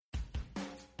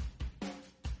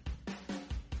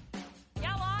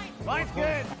Line's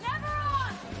good. Never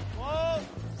on. Whoa.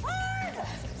 Hard.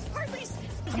 Hardly.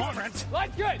 Come on, Brent.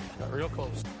 Line's good. Got real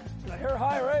close. I hear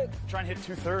high, right? Try and hit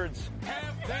 2/3.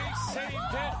 Have they saved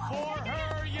it for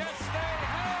her? Yes, they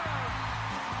have.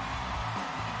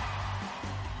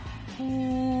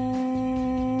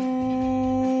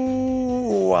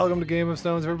 Welcome to Game of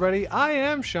Stones, everybody. I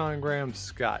am Sean Graham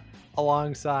Scott,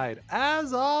 alongside,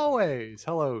 as always,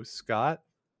 hello, Scott.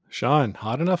 Sean,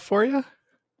 hot enough for you?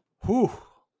 Whew.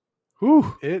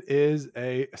 Whew. It is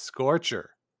a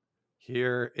scorcher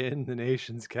here in the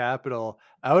nation's capital,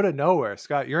 out of nowhere.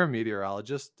 Scott, you're a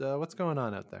meteorologist. What's going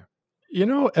on out there? You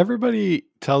know, everybody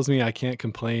tells me I can't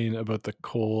complain about the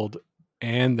cold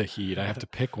and the heat. I have to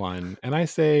pick one. And I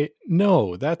say,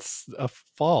 no, that's a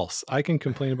false. I can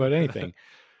complain about anything.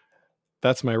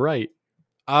 That's my right.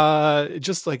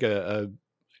 Just like a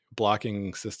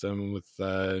blocking system with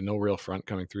no real front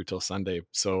coming through till Sunday.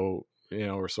 So, you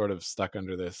know, we're sort of stuck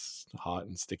under this hot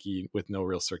and sticky with no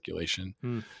real circulation.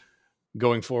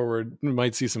 Going forward, we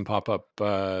might see some pop-up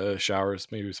showers,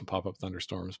 maybe some pop-up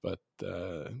thunderstorms, but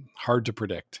hard to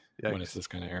predict when it's this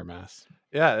kind of air mass.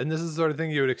 Yeah, and this is the sort of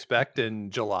thing you would expect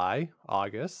in July,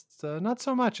 August. Not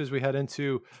so much as we head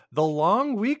into the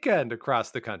long weekend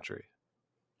across the country.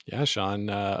 Yeah, Sean,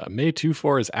 May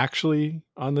 2-4 is actually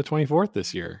on the 24th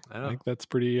this year. I think that's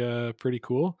pretty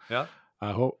cool. Yeah.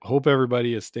 I hope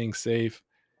everybody is staying safe,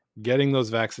 getting those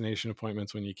vaccination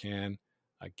appointments when you can,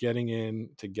 getting in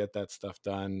to get that stuff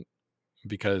done,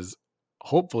 because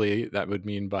hopefully that would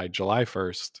mean by July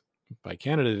 1st, by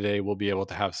Canada Day, we'll be able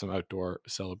to have some outdoor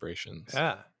celebrations.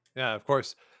 Yeah, of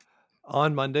course.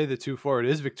 On Monday, the 2/4, it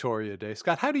is Victoria Day.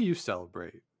 Scott, how do you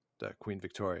celebrate Queen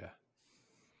Victoria?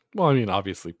 Well, I mean,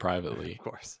 obviously privately.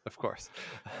 Of course.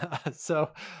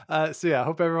 So yeah, I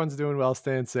hope everyone's doing well,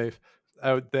 staying safe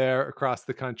out there across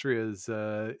the country. As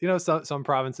some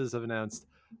provinces have announced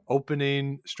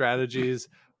opening strategies,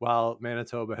 while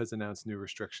Manitoba has announced new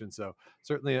restrictions. So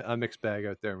certainly a mixed bag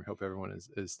out there, and we hope everyone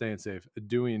is staying safe,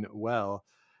 doing well.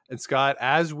 And Scott,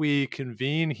 as we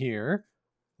convene here,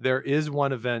 there is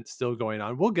one event still going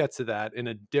on. We'll get to that in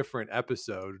a different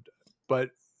episode, but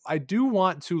I do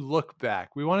want to look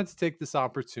back. We wanted to take this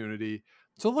opportunity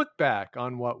to look back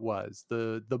on what was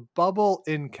the bubble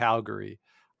in Calgary.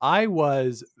 I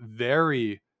was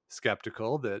very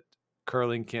skeptical that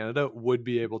Curling Canada would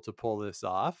be able to pull this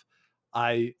off.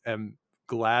 I am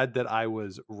glad that I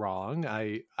was wrong.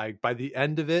 I by the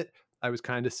end of it, I was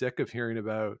kind of sick of hearing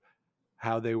about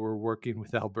how they were working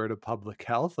with Alberta Public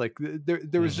Health. Like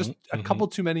there was just a couple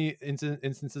too many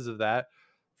instances of that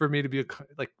for me to be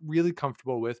really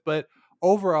comfortable with. But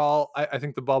overall, I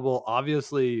think the bubble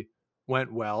obviously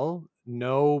went well.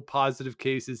 No positive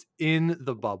cases in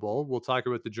the bubble. We'll talk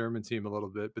about the German team a little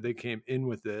bit, but they came in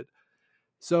with it.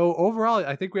 So overall,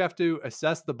 I think we have to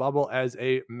assess the bubble as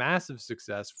a massive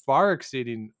success, far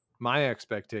exceeding my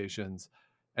expectations.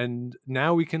 And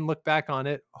now we can look back on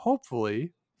it,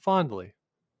 hopefully, fondly.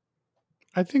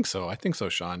 I think so,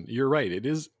 Sean. You're right. It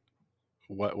is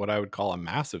what I would call a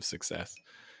massive success,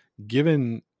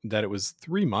 given that it was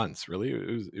 3 months, really.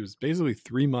 It was basically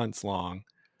 3 months long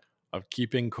of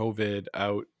keeping COVID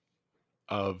out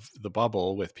of the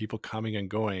bubble, with people coming and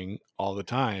going all the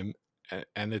time.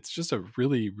 And it's just a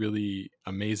really, really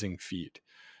amazing feat.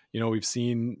 You know, we've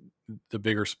seen the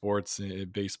bigger sports,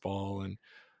 baseball and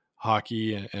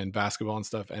hockey and basketball and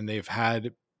stuff, and they've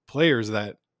had players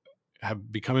that have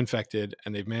become infected,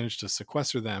 and they've managed to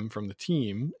sequester them from the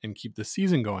team and keep the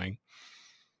season going.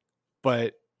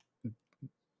 But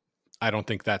I don't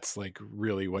think that's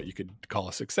really what you could call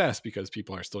a success, because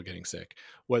people are still getting sick.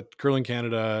 What Curling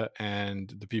Canada and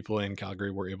the people in Calgary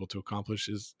were able to accomplish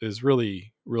is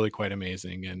really, really quite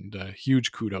amazing, and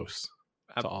huge kudos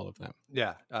to all of them.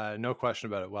 Yeah, no question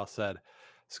about it. Well said,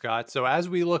 Scott. So as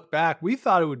we look back, we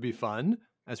thought it would be fun,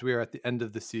 as we are at the end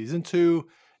of the season, to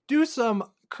do some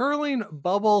curling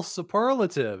bubble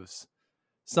superlatives.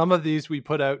 Some of these we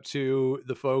put out to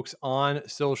the folks on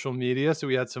social media, so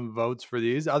we had some votes for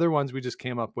these. Other ones we just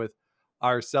came up with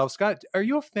ourselves. Scott, are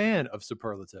you a fan of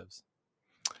superlatives?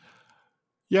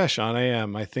 Yeah, Sean, I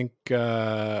am. I think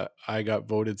I got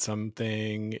voted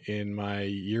something in my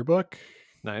yearbook.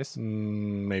 Nice.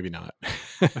 Maybe not.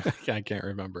 I can't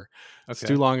remember. Okay. It's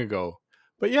too long ago.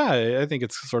 But yeah, I think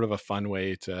it's sort of a fun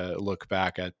way to look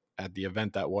back at the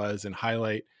event that was, and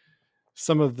highlight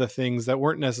some of the things that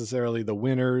weren't necessarily the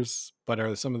winners, but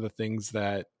are some of the things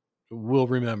that we'll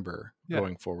remember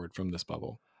going forward from this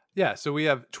bubble. Yeah, so we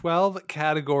have 12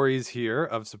 categories here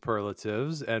of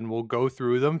superlatives, and we'll go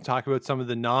through them, talk about some of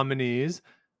the nominees,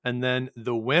 and then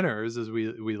the winners as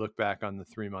we look back on the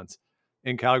 3 months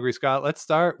in Calgary. Scott, let's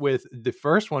start with the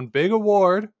first one. Big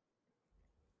award,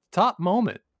 top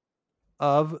moment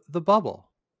of the bubble.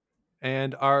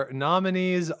 And our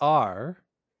nominees are,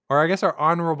 or I guess our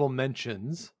honorable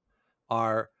mentions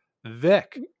are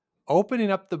Vic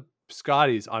opening up the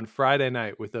Scotties on Friday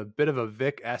night with a bit of a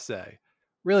Vic essay.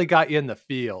 Really got you in the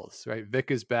feels, right?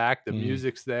 Vic is back. The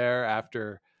music's there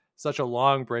after such a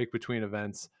long break between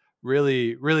events.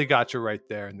 Really, really got you right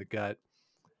there in the gut.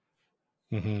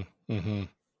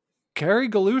 Carrie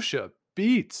Galusha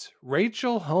beats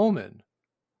Rachel Homan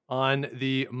on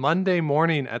the Monday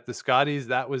morning at the Scotties.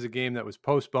 That was a game that was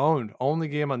postponed. Only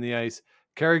game on the ice.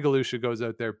 Carrie Galusha goes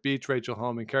out there, beats Rachel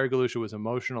Homan. Carrie Galusha was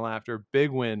emotional after. Big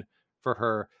win for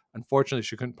her. Unfortunately,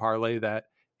 she couldn't parlay that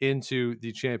into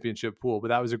the championship pool, but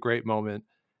that was a great moment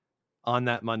on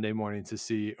that Monday morning to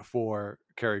see for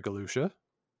Carrie Galusha.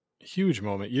 Huge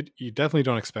moment. You definitely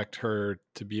don't expect her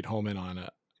to beat Homan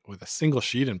with a single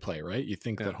sheet in play, right? You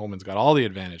think that Homan's got all the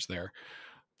advantage there,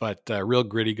 but real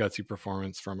gritty, gutsy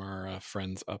performance from our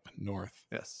friends up north.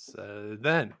 Yes.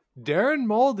 Then Darren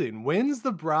Moulding wins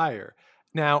the Brier.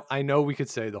 Now, I know we could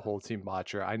say the whole team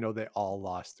botcher. I know they all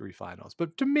lost 3 finals,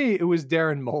 but to me, it was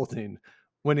Darren Moulding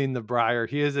winning the Brier.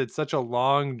 He has had such a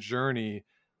long journey.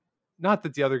 Not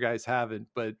that the other guys haven't,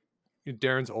 but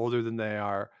Darren's older than they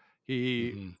are.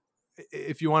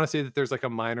 If you want to say that there's like a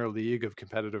minor league of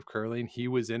competitive curling, he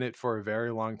was in it for a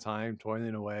very long time,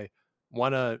 toiling away,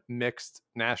 won a mixed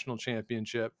national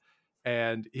championship.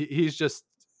 And he's just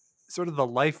sort of the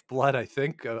lifeblood, I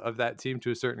think, of that team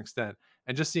to a certain extent.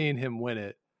 And just seeing him win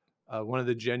it, one of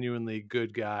the genuinely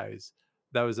good guys,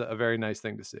 that was a very nice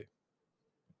thing to see.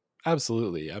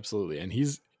 Absolutely. And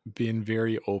he's been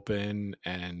very open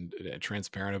and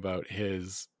transparent about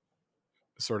his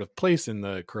sort of place in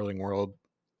the curling world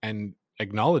and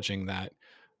acknowledging that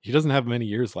he doesn't have many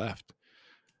years left.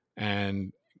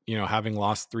 And, having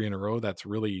lost 3 in a row, that's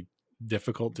really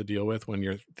difficult to deal with when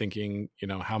you're thinking,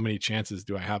 how many chances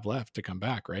do I have left to come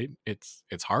back, right? It's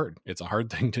hard. It's a hard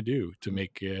thing to do to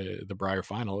make the Brier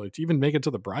final. It's even make it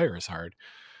to the Brier is hard.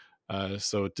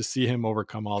 So to see him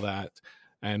overcome all that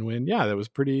and win, that was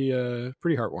pretty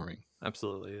heartwarming.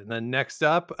 Absolutely. And then next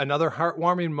up, another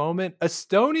heartwarming moment.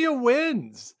 Estonia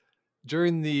wins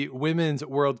during the Women's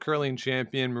World Curling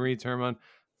Champion, Marie Turman.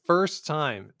 First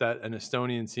time that an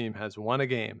Estonian team has won a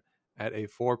game at a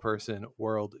 4-person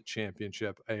World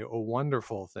Championship. A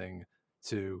wonderful thing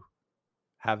to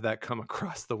have that come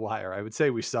across the wire. I would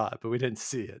say we saw it, but we didn't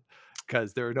see it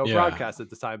because there were no broadcasts at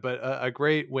the time. But a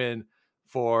great win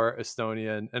for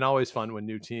Estonia, and always fun when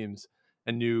new teams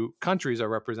and new countries are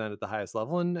represented at the highest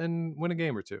level and win a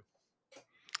game or two.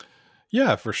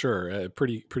 Yeah, for sure. A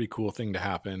pretty cool thing to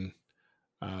happen,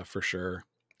 for sure.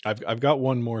 I've got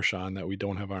one more, Sean, that we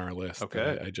don't have on our list.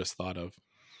 Okay. I just thought of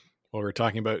while we're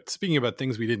talking about, speaking about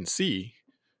things we didn't see.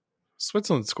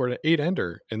 Switzerland scored an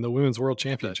 8-ender in the Women's World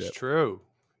Championship. That's true.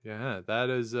 Yeah, that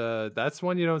is that's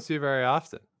one you don't see very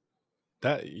often.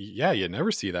 You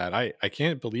never see that. I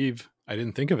can't believe I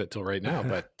didn't think of it till right now,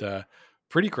 but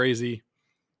pretty crazy.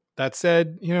 That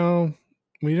said, we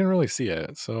didn't really see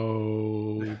it.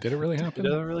 So did it really happen? It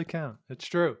doesn't really count. It's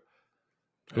true.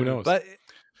 Who knows? But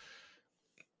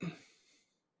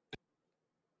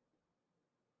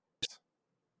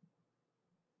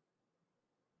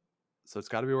so it's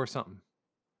got to be worth something.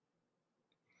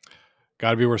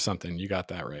 Got to be worth something. You got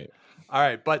that right. All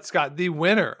right. But Scott, the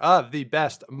winner of the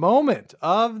best moment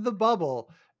of the bubble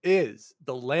is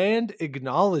the land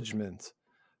acknowledgement.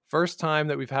 First time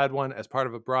that we've had one as part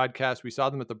of a broadcast. We saw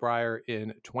them at the Brier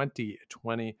in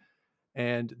 2020.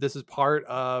 And this is part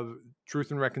of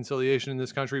Truth and Reconciliation in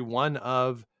this country. One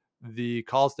of the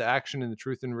calls to action in the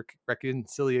Truth and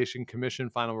Reconciliation Commission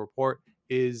final report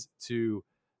is to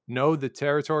know the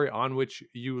territory on which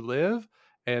you live.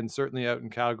 And certainly out in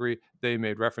Calgary, they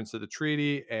made reference to the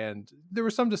treaty. And there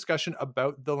was some discussion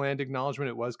about the land acknowledgement.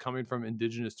 It was coming from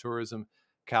Indigenous Tourism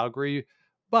Calgary,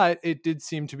 but it did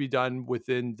seem to be done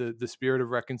within the spirit of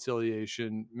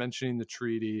reconciliation, mentioning the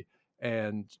treaty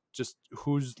and just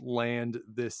whose land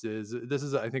this is. This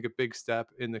is, I think, a big step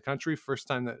in the country. First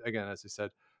time that, again, as I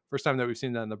said, first time that we've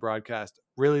seen that in the broadcast.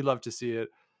 Really love to see it.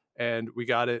 And we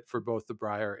got it for both the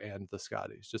Brier and the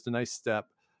Scotties. Just a nice step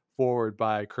forward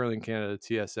by Curling Canada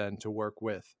TSN to work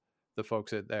with the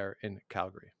folks out there in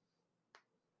Calgary.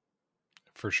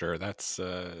 For sure. That's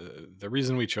the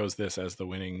reason we chose this as the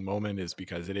winning moment, is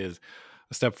because it is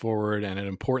a step forward and an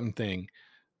important thing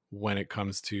when it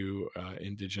comes to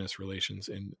Indigenous relations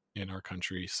in our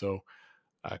country. So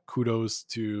kudos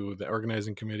to the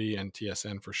organizing committee and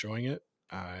TSN for showing it.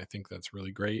 I think that's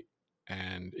really great,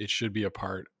 and it should be a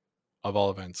part of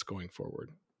all events going forward.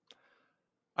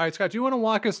 All right, Scott, do you want to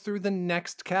walk us through the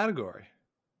next category?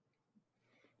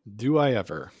 Do I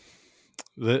ever?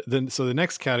 So the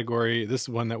next category, this is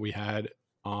one that we had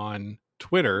on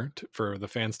Twitter for the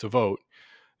fans to vote,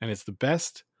 and it's the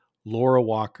best Laura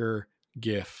Walker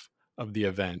GIF of the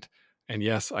event. And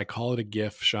yes, I call it a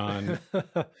GIF, Sean.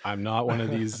 I'm not one of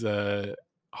these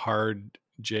hard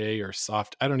J or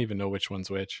soft. I don't even know which one's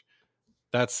which.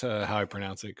 That's how I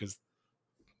pronounce it because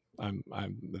I'm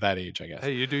that age, I guess.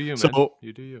 Hey, you do you, man. So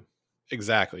You do you.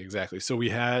 Exactly. So we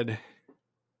had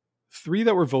 3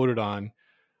 that were voted on.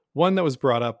 One that was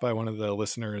brought up by one of the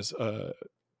listeners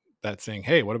that saying,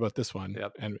 "Hey, what about this one?"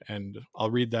 Yep. And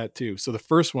I'll read that too. So the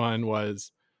first one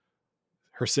was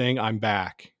her saying, "I'm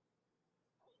back,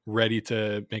 ready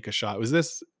to make a shot." Was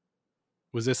this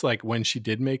like when she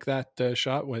did make that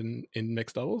shot when in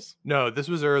mixed doubles? No, this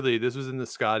was early. This was in the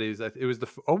Scotties. It was the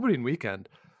opening weekend.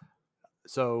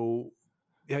 So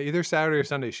yeah, either Saturday or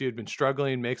Sunday, she had been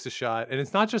struggling, makes a shot. And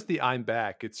it's not just the "I'm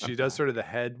back." She does sort of the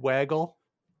head waggle.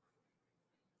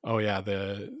 Oh yeah,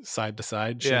 the side to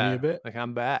side shimmy a bit. Like,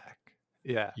 "I'm back."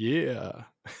 Yeah. Yeah.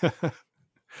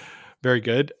 Very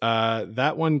good.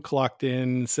 That one clocked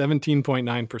in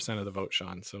 17.9% of the vote,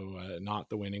 Sean. So not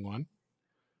the winning one.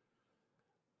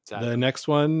 The next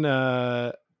one,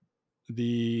 the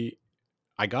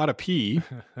 "I gotta pee,"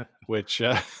 which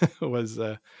was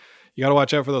you got to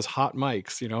watch out for those hot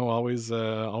mics. Always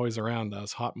around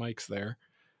those hot mics there.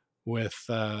 With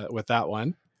that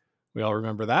one, we all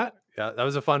remember that. Yeah, that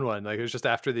was a fun one. Like, it was just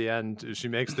after the end, she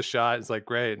makes the shot. It's like,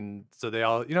 great. And so they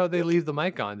all, they leave the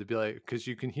mic on to be like, because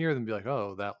you can hear them be like,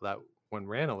 "Oh, that one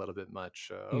ran a little bit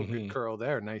much. Good curl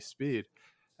there. Nice speed."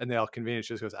 And they all convene.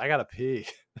 She just goes, "I got to pee."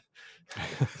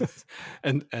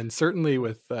 and certainly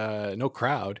with no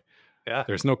crowd. Yeah.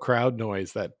 There's no crowd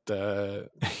noise that,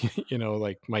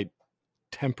 like might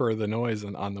temper the noise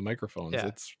on the microphones. Yeah.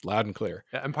 It's loud and clear.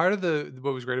 Yeah, and part of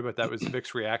what was great about that was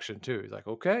Vic's reaction too. He's like,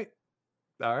 "Okay.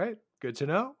 All right, good to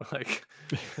know." Like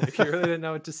he really didn't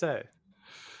know what to say.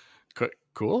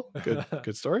 Cool.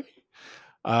 Good story.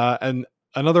 And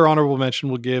another honorable mention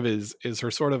we'll give is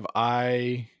her sort of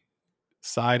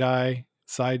side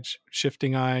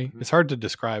shifting eye. Mm-hmm. It's hard to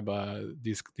describe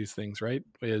these things, right?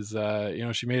 Is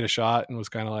she made a shot and was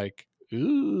kind of like,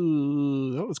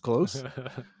 "Ooh, that was close."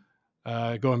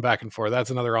 Going back and forth.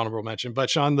 That's another honorable mention. But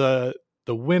Sean, the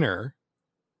winner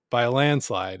by a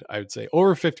landslide, I would say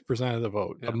over 50% of the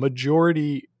vote, a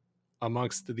majority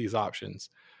amongst these options,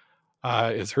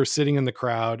 is her sitting in the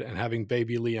crowd and having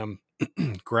baby Liam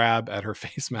grab at her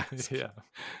face mask. Yeah.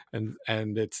 And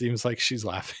it seems like she's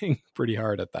laughing pretty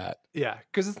hard at that. Yeah,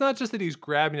 because it's not just that he's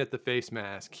grabbing at the face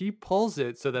mask. He pulls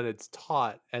it so that it's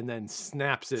taut and then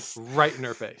snaps it right in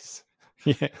her face.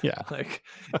 Yeah. Like,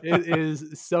 it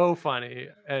is so funny.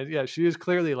 And yeah, she is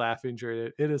clearly laughing during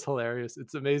it. It is hilarious.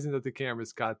 It's amazing that the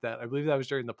cameras got that. I believe that was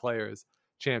during the Players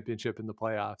Championship in the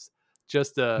playoffs.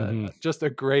 Just a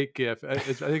great GIF. I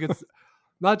think it's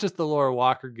not just the Laura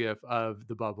Walker GIF of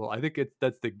the bubble. I think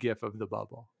that's the GIF of the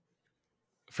bubble.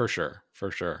 For sure.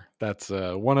 That's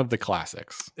one of the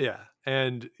classics. Yeah.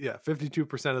 And yeah,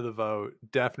 52% of the vote,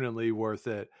 definitely worth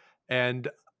it. And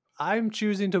I'm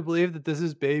choosing to believe that this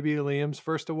is baby Liam's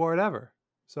first award ever.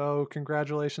 So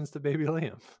congratulations to baby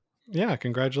Liam. Yeah,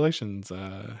 congratulations.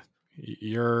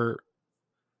 You're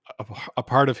a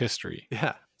part of history.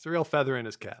 Yeah, it's a real feather in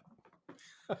his cap.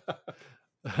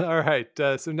 All right.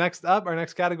 So next up, our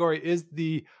next category is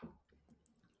the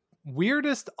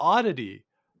weirdest oddity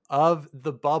of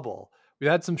the bubble. We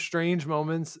had some strange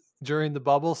moments during the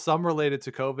bubble, some related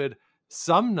to COVID,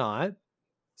 some not.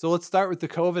 So let's start with the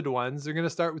COVID ones. They're going to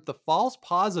start with the false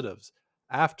positives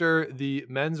after the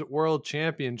Men's World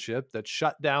Championship that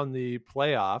shut down the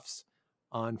playoffs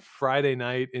on Friday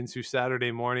night into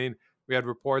Saturday morning. We had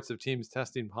reports of teams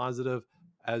testing positive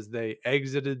as they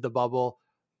exited the bubble.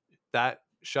 That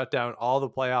shut down all the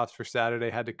playoffs for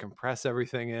Saturday, had to compress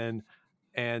everything in.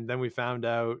 And then we found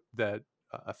out that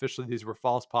officially these were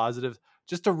false positives.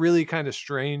 Just a really kind of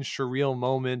strange, surreal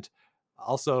moment.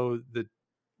 Also,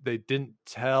 they didn't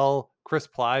tell Chris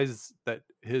Plies that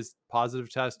his positive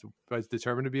test was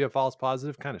determined to be a false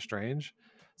positive. Kind of strange.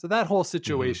 So that whole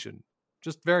situation,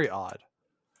 just very odd.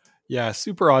 Yeah,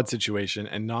 super odd situation,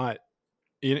 and not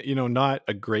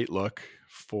a great look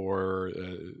for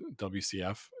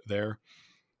WCF there.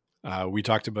 We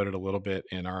talked about it a little bit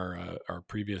in our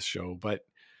previous show, but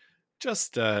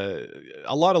just a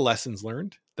lot of lessons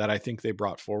learned that I think they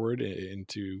brought forward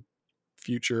into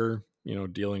future,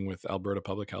 dealing with Alberta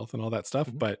public health and all that stuff.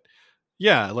 But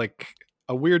yeah, like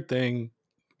a weird thing.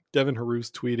 Devin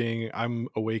Harus tweeting, "I'm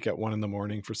awake at 1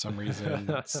 a.m. for some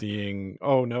reason, seeing,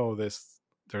 oh no,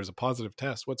 there's a positive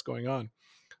test. What's going on?"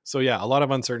 So yeah, a lot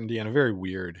of uncertainty and a very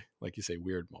weird, like you say,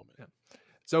 weird moment. Yeah.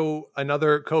 So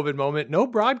another COVID moment, no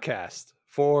broadcast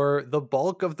for the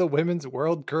bulk of the Women's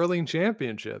World Curling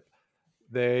Championship.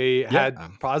 They had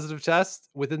positive tests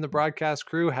within the broadcast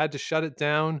crew, had to shut it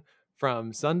down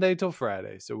from Sunday till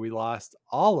Friday. So we lost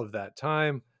all of that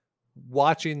time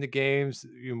watching the games.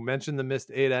 You mentioned the missed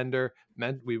 8-ender,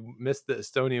 meant we missed the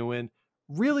Estonia win.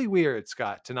 Really weird,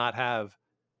 Scott, to not have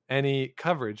any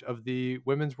coverage of the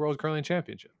Women's World Curling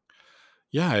Championship.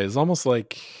 Yeah, it's almost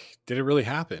like, did it really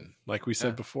happen? Like we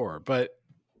said before. But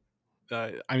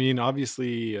I mean,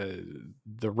 obviously,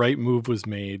 the right move was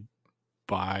made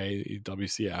by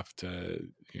WCF to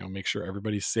make sure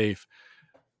everybody's safe,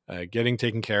 getting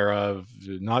taken care of,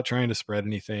 not trying to spread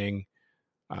anything.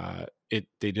 They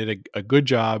did a good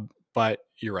job, but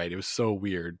you're right. It was so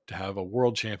weird to have a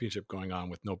world championship going on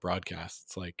with no broadcast.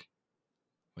 It's like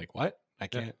what? I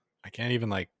can't even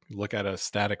like look at a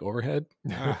static overhead.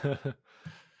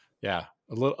 Yeah,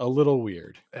 a little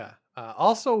weird. Yeah.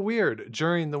 Also weird,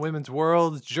 during the Women's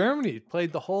Worlds, Germany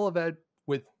played the whole event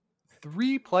with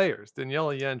 3 players.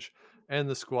 Daniela Jentsch and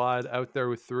the squad out there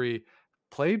with 3.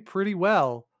 Played pretty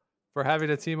well for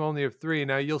having a team only of 3.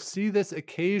 Now, you'll see this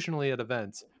occasionally at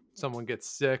events. Someone gets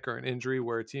sick or an injury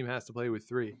where a team has to play with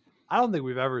 3. I don't think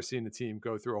we've ever seen a team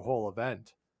go through a whole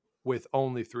event with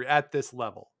only 3 at this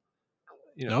level.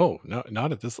 No,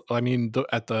 not at this. I mean,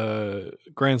 at the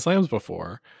Grand Slams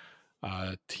before,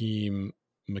 Team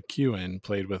McEwen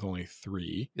played with only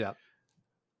 3. Yeah.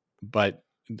 But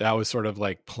that was sort of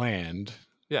like planned.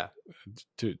 Yeah.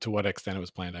 To what extent it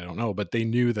was planned, I don't know. But they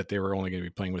knew that they were only going to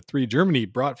be playing with 3. Germany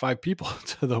brought 5 people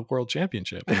to the World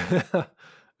Championship.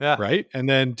 Yeah. Right. And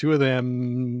then 2 of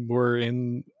them were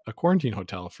in a quarantine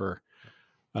hotel for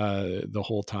the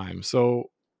whole time.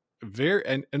 So very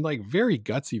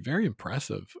gutsy, very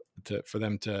impressive for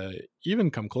them to even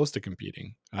come close to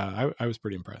competing. I was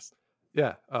pretty impressed.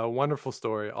 Yeah, a wonderful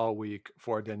story all week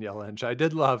for Daniela Jentsch. I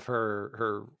did love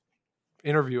her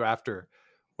interview after,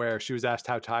 where she was asked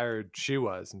how tired she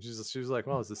was, and she was like,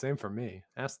 "Well, it's the same for me.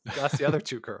 Ask the other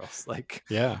 2 girls." Like,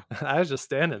 yeah, I was just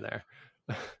standing there.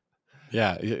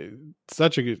 Yeah,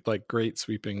 such a good, great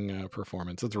sweeping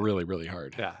performance. It's really, really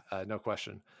hard. Yeah, no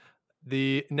question.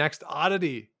 The next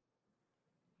oddity: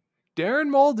 Darren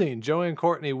Moulding, Joanne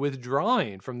Courtney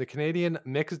withdrawing from the Canadian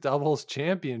Mixed Doubles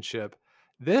Championship.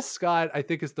 This, Scott, I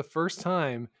think is the first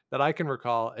time that I can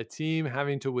recall a team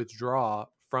having to withdraw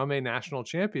from a national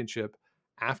championship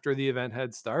after the event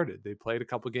had started. They played a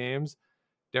couple games.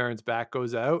 Darren's back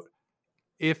goes out.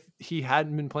 If he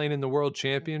hadn't been playing in the World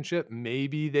Championship,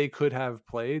 maybe they could have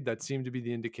played. That seemed to be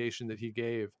the indication that he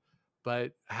gave.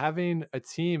 But having a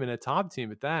team and a top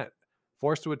team at that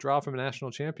forced to withdraw from a national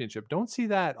championship, don't see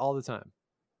that all the time.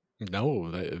 No,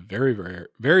 very, very,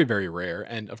 very, very rare.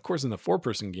 And of course, in the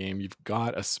 4-person game, you've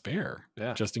got a spare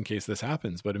just in case this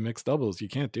happens. But in mixed doubles, you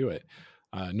can't do it.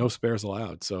 No spares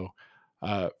allowed. So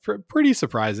pretty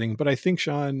surprising. But I think,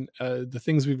 Sean, the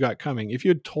things we've got coming, if you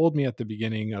had told me at the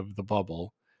beginning of the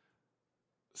bubble,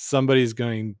 somebody's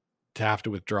going to have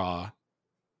to withdraw,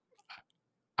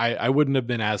 I wouldn't have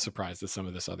been as surprised as some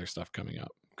of this other stuff coming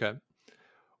up. Okay.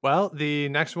 Well, the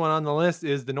next one on the list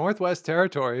is the Northwest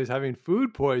Territories having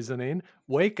food poisoning.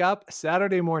 Wake up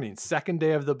Saturday morning, second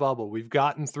day of the bubble. We've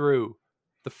gotten through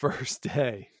the first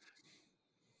day.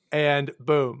 And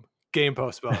boom, game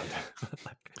postponed.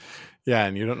 Yeah,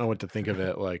 and you don't know what to think of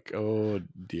it. Like, oh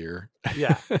dear.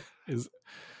 Yeah. Is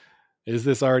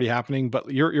this already happening?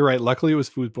 But you're right. Luckily, it was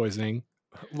food poisoning.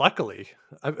 Luckily.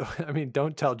 I mean,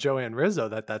 don't tell Joanne Rizzo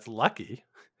that that's lucky.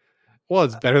 Well,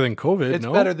 it's better than COVID. It's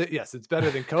better than it's better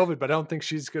than COVID, but I don't think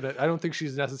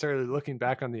she's necessarily looking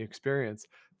back on the experience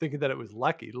thinking that it was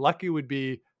lucky. Lucky would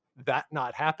be that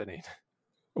not happening.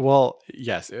 Well,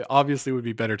 yes, it obviously would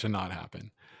be better to not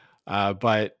happen.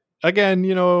 But again,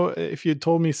 if you had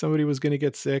told me somebody was going to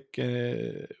get sick,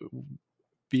 be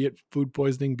it food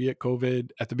poisoning, be it COVID,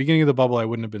 at the beginning of the bubble, I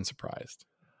wouldn't have been surprised.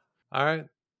 All right.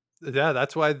 Yeah,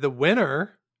 that's why the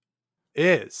winner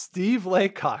is Steve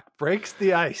Laycock breaks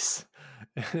the ice.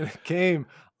 And it came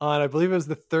on, I believe it was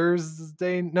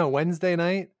the Wednesday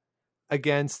night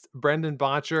against Brendan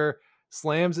Bottcher.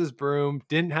 Slams his broom,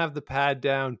 didn't have the pad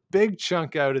down, big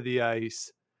chunk out of the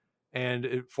ice, and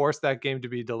it forced that game to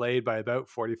be delayed by about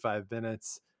 45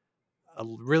 minutes. A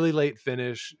really late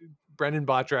finish. Brendan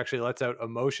Bottcher actually lets out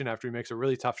emotion after he makes a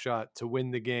really tough shot to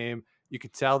win the game. You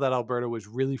could tell that Alberta was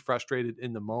really frustrated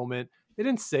in the moment. They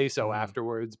didn't say so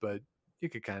afterwards, but you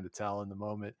could kind of tell in the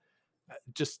moment.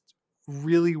 Just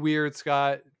really weird,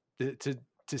 Scott, to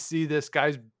see this.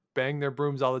 Guys bang their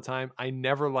brooms all the time. I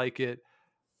never like it.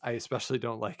 I especially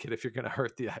don't like it if you're going to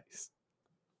hurt the ice.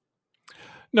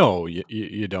 No,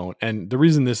 you don't. And the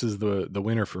reason this is the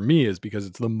winner for me is because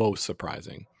it's the most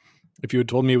surprising. If you had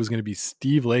told me it was going to be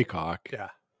Steve Laycock Yeah.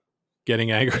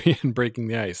 getting angry and breaking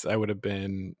the ice, I would have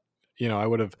been, I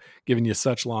would have given you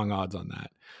such long odds on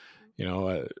that.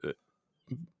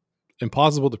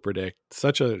 Impossible to predict.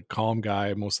 Such a calm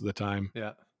guy most of the time.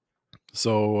 Yeah.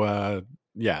 So,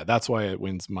 that's why it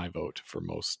wins my vote for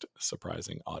most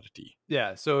surprising oddity.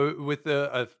 Yeah. So with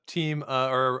a team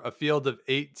or a field of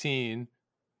 18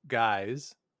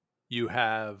 guys, you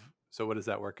have, so what does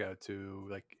that work out to?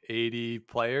 Like 80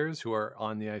 players who are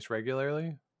on the ice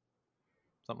regularly?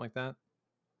 Something like that?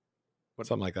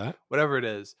 Something like that. Whatever it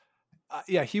is.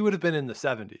 He would have been in the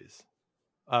 70s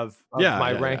of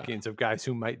my rankings of guys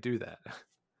who might do that.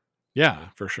 Yeah,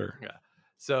 for sure. Yeah.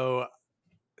 So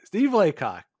Steve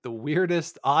Laycock, the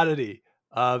weirdest oddity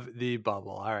of the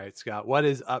bubble. All right, Scott, what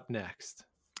is up next?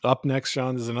 Up next,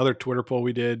 Sean, is another Twitter poll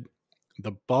we did.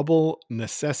 The bubble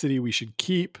necessity we should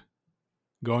keep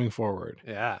going forward.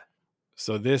 Yeah.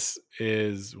 So this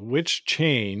is which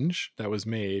change that was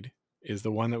made is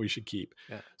the one that we should keep.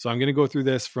 Yeah. So I'm going to go through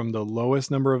this from the lowest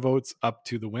number of votes up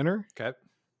to the winner. Okay.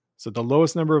 So the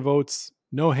lowest number of votes,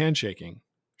 no handshaking.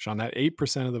 Sean, that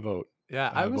 8% of the vote.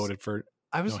 Yeah, I voted for.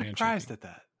 I was no surprised handshaking. at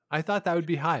that. I thought that would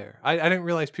be higher. I didn't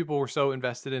realize people were so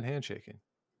invested in handshaking.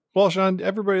 Well, Sean,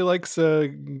 everybody likes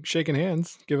shaking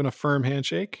hands, giving a firm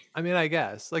handshake. I mean, I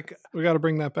guess like We got to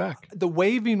bring that back. the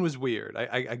waving was weird.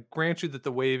 I grant you that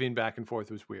the waving back and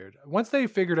forth was weird. Once they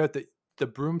figured out the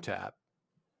broom tap.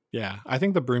 Yeah, I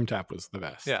think the broom tap was the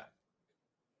best. Yeah.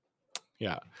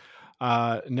 Yeah.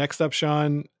 Next up,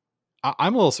 Sean,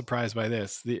 I'm a little surprised by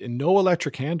this. The no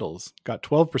electric handles got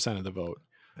 12% of the vote.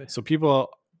 So people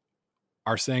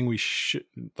are saying we should,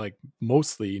 like,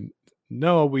 mostly,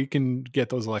 no, we can get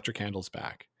those electric handles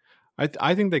back.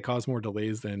 I think they cause more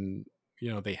delays than,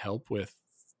 they help with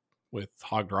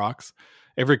hogged rocks.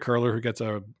 Every curler who gets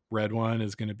a red one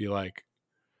is going to be like,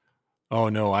 oh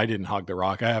no, I didn't hog the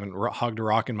rock. I haven't hogged a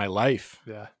rock in my life.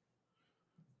 Yeah.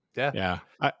 Yeah.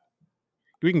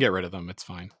 We can get rid of them. It's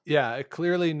fine. Yeah.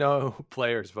 Clearly no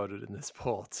players voted in this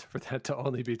poll for that to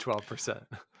only be 12%.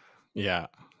 Yeah.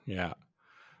 Yeah.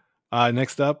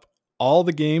 Next up, all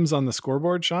the games on the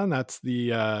scoreboard, Sean. That's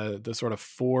the sort of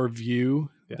 4 view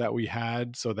that we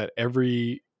had, so that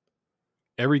every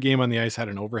game on the ice had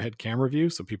an overhead camera view,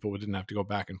 so people didn't have to go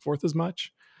back and forth as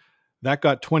much. That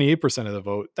got 28% of the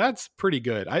vote. That's pretty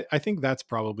good. I think that's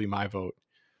probably my vote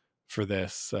for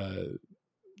this.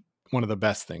 One of the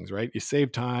best things, right? You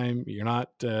save time. You're not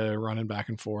running back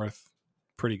and forth.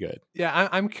 Pretty good. Yeah,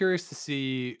 I'm curious to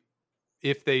see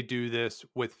if they do this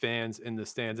with fans in the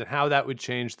stands and how that would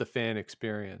change the fan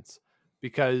experience,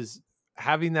 because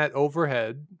having that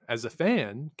overhead as a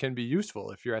fan can be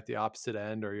useful if you're at the opposite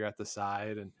end or you're at the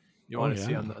side and you want to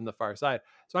see on the far side.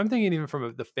 So I'm thinking even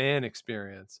from the fan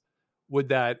experience, would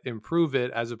that improve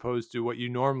it as opposed to what you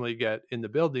normally get in the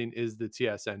building is the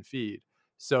TSN feed?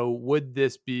 So would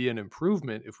this be an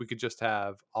improvement if we could just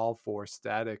have all 4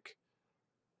 static,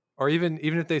 or even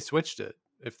if they switched it,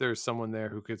 if there's someone there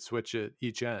who could switch it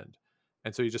each end.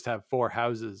 And so you just have 4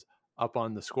 houses up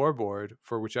on the scoreboard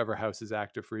for whichever house is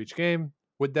active for each game.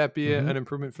 Would that be an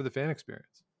improvement for the fan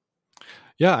experience?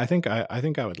 Yeah, I think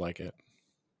I would like it.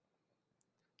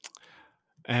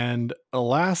 And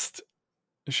last,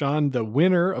 Sean, the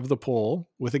winner of the poll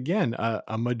with, again,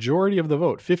 a majority of the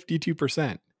vote,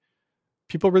 52%.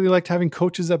 People really liked having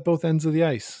coaches at both ends of the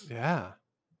ice. Yeah.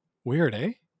 Weird,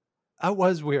 eh? That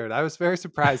was weird. I was very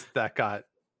surprised that got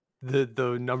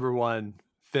the number one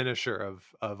finisher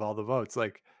of all the votes.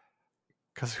 Like,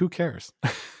 because who cares?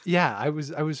 Yeah, I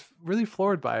was really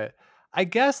floored by it. I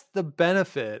guess the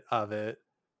benefit of it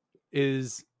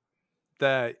is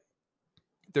that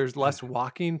there's less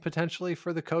walking potentially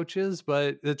for the coaches,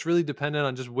 but it's really dependent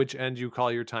on just which end you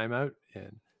call your timeout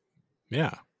in.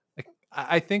 Yeah.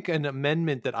 I think an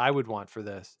amendment that I would want for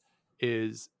this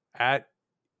is that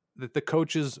the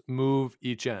coaches move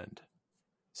each end.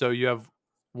 So you have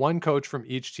one coach from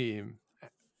each team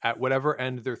at whatever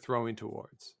end they're throwing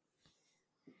towards.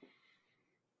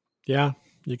 Yeah,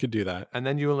 you could do that. And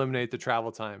then you eliminate the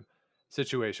travel time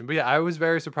situation. But yeah, I was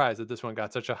very surprised that this one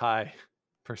got such a high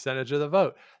percentage of the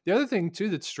vote. The other thing too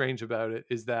that's strange about it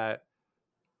is that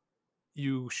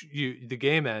the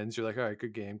game ends, you're like, all right,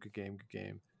 good game.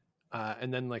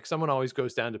 And then like someone always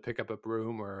goes down to pick up a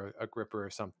broom or a gripper or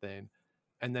something.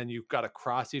 And then you've got to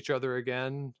cross each other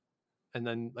again. And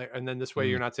then this way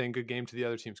you're not saying good game to the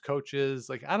other team's coaches.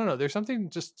 Like, I don't know. There's something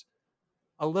just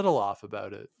a little off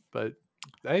about it, but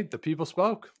hey, the people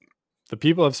spoke. The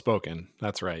people have spoken.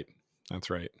 That's right.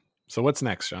 So what's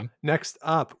next, Sean? Next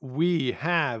up, we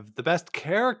have the best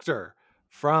character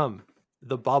from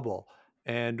the bubble.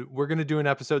 And we're going to do an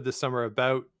episode this summer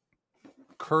about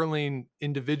curling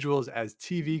individuals as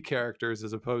TV characters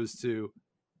as opposed to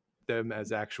them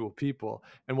as actual people,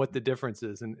 and what the difference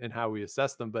is and how we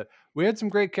assess them. But we had some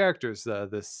great characters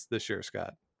this year,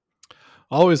 Scott.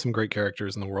 Always some great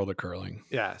characters in the world of curling.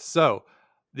 Yeah. So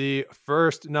the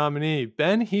first nominee,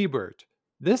 Ben Hebert.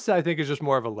 This, I think, is just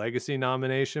more of a legacy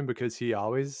nomination because he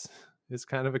always is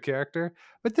kind of a character.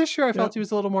 But this year I felt he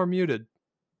was a little more muted.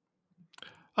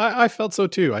 I felt so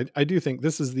too. I do think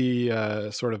this is the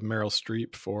sort of Meryl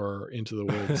Streep for Into the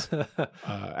Woods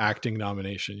acting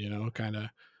nomination, kind of.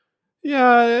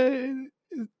 Yeah,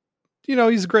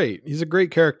 he's great. He's a great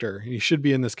character. He should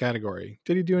be in this category.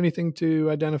 Did he do anything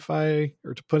to identify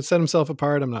or to set himself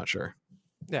apart? I'm not sure.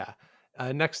 Yeah.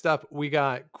 Next up, we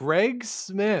got Greg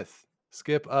Smith,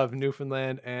 skip of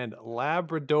Newfoundland and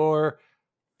Labrador.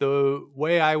 The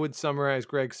way I would summarize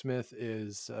Greg Smith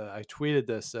is I tweeted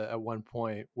this at one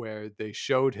point where they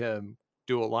showed him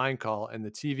do a line call and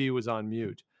the TV was on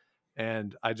mute.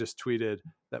 And I just tweeted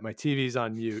that my TV's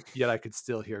on mute, yet I could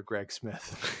still hear Greg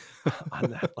Smith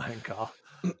on that line call.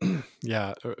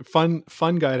 Yeah,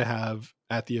 fun guy to have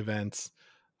at the events.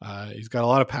 He's got a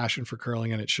lot of passion for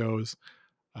curling and it shows.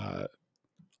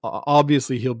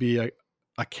 Obviously, he'll be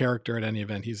a character at any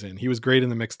event he's in. He was great in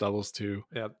the mixed doubles too,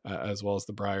 as well as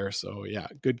the Brier. So yeah,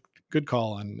 good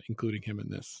call on including him in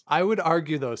this. I would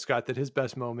argue though, Scott, that his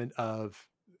best moment of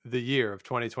the year of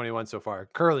 2021 so far,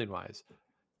 curling wise,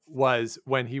 was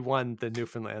when he won the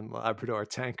Newfoundland Labrador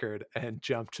tankard and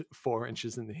jumped 4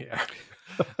 inches in the air.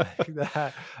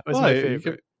 That was my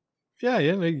favorite.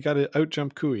 You got to out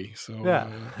jump Cooey.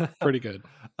 So pretty good.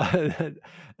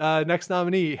 Next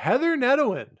nominee, Heather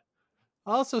Nedowin.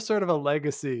 Also sort of a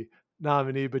legacy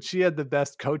nominee, but she had the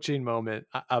best coaching moment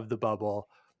of the bubble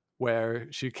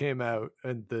where she came out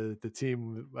and the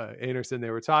team, Anderson,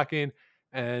 they were talking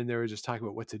and they were just talking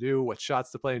about what to do, what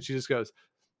shots to play. And she just goes,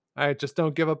 all right, just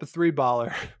don't give up a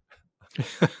 3-baller.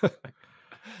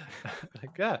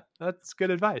 Like, yeah, that's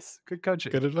good advice. Good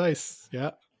coaching. Good advice.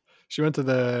 Yeah. She went to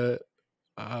the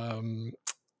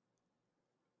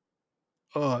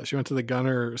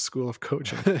Gunner School of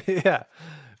Coaching. Yeah.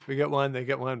 We get one, they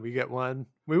get one, we get one,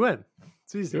 we win.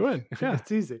 It's easy. We win. Yeah.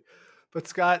 It's easy. But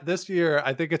Scott, this year,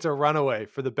 I think it's a runaway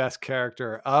for the best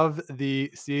character of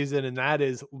the season, and that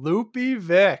is Loopy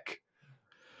Vic.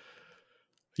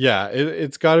 Yeah,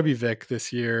 it's got to be Vic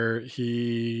this year.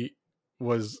 He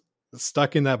was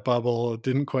stuck in that bubble,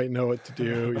 didn't quite know what to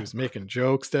do. He was making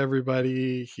jokes to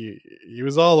everybody. He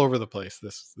was all over the place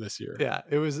this year. Yeah,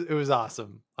 it was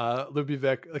awesome. Loopy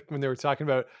Vic, like when they were talking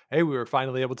about, hey, we were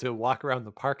finally able to walk around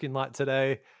the parking lot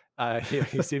today.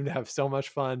 He seemed to have so much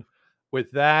fun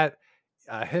with that.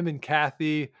 Him and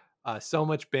Kathy, so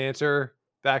much banter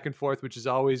back and forth, which is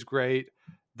always great.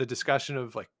 The discussion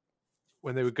of like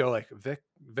when they would go like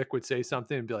Vic would say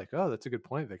something and be like, oh, that's a good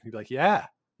point, Vic. And he'd be like, yeah,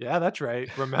 that's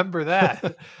right. Remember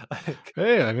that. Like,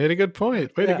 hey, I made a good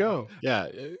point. Way to go. Yeah.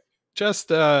 Just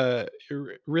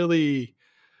really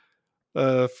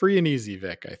free and easy,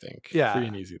 Vic, I think. Yeah. Free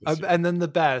and easy this year. And then the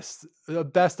best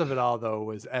of it all, though,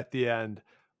 was at the end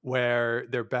where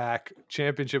they're back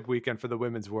championship weekend for the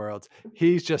women's worlds.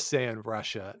 He's just saying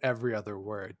Russia every other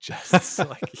word, just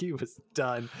like he was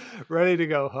done, ready to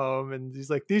go home. And he's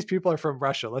like, these people are from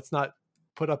Russia. Let's not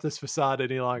put up this facade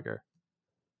any longer.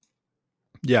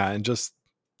 Yeah. And just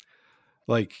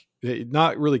like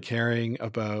not really caring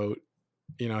about,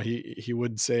 he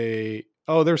would say,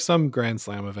 oh, there's some Grand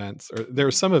Slam events, or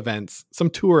there's some events,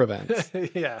 some tour events.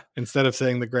 Yeah. Instead of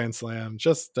saying the Grand Slam,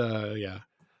 just,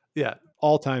 Yeah.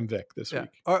 All-time Vic this week.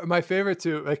 Or my favorite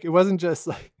too, like it wasn't just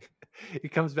like he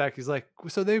comes back, he's like,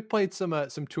 so they played some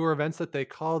tour events that they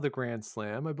call the Grand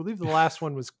Slam. I believe the last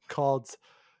one was called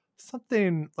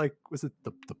something like, was it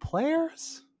the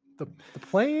Players? The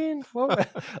Playing? What?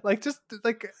 Like just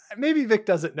like maybe Vic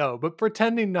doesn't know, but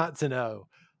pretending not to know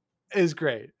is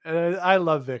great. And I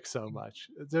love Vic so much.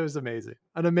 It was amazing.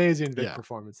 An amazing Vic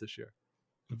performance this year.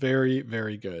 Very,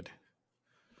 very good.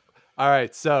 All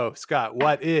right, so Scott,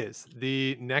 what is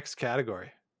the next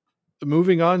category?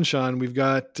 Moving on, Sean, we've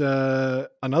got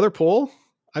another poll.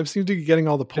 I've seemed to be getting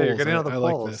all the polls. You're getting all the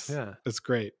polls. Like this. Yeah, it's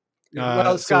great.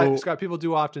 Well, Scott, people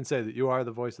do often say that you are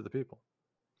the voice of the people.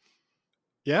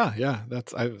 Yeah,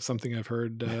 that's something I've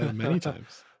heard many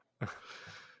times.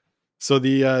 So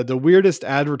the weirdest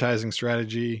advertising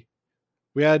strategy.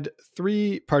 We had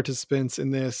 3 participants in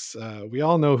this. We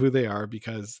all know who they are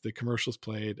because the commercials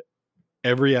played.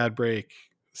 Every ad break,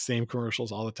 same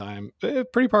commercials all the time.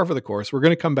 Pretty par for the course. We're going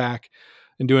to come back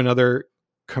and do another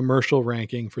commercial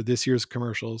ranking for this year's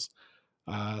commercials.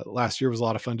 Last year was a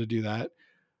lot of fun to do that.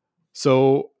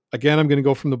 So again, I'm going to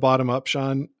go from the bottom up,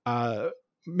 Sean.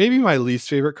 Maybe my least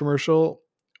favorite commercial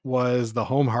was the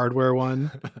Home Hardware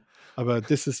one about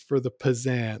this is for the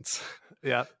peasants,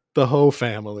 Yeah. the Ho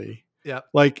family. Yeah.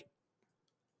 Like,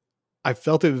 I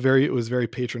felt it was very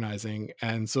patronizing.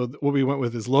 And so what we went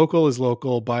with is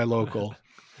local, buy local.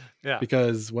 Yeah.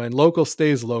 Because when local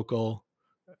stays local,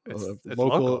 It's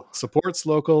local supports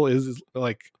local is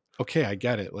like, okay, I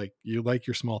get it. Like, you like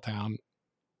your small town.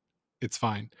 It's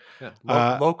fine.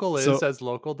 Yeah. Local is as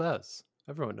local does.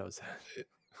 Everyone knows that.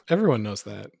 Everyone knows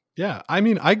that. Yeah. I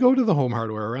mean, I go to the Home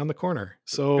Hardware around the corner.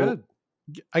 So Good.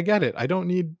 I get it. I don't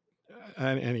need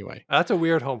anyway. That's a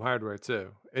weird Home Hardware too.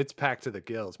 It's packed to the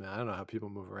gills, man. I don't know how people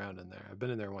move around in there. I've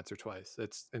been in there once or twice.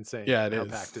 It's insane. Yeah, how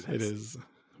packed it is. It is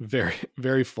very,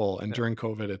 very full. And during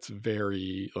COVID, it's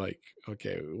very like,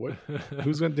 okay, what?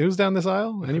 Who's down this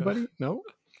aisle? Anybody? No.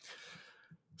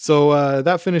 So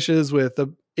that finishes with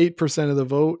 8% of the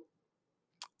vote.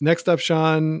 Next up,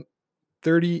 Sean,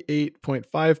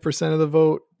 38.5% of the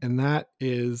vote, and that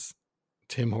is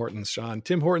Tim Hortons. Sean,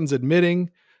 Tim Hortons admitting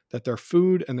that their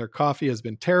food and their coffee has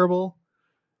been terrible,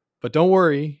 but don't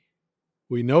worry,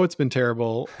 we know it's been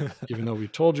terrible, even though we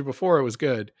told you before it was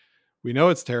good. We know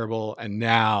it's terrible, and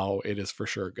now it is for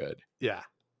sure good. Yeah.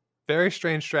 Very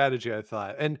strange strategy, I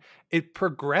thought. And it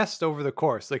progressed over the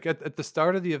course. Like at the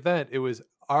start of the event, it was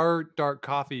our dark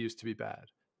coffee used to be bad.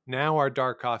 Now our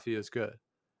dark coffee is good.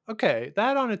 Okay,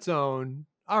 that on its own,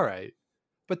 all right.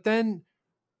 But then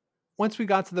once we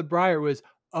got to the Breyer, it was,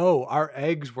 oh, our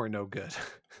eggs were no good.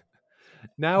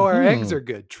 Now our eggs are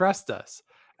good. Trust us.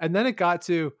 And then it got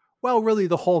to, well, really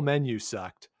the whole menu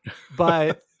sucked.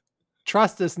 But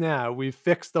trust us now, we've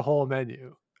fixed the whole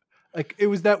menu. Like it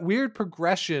was that weird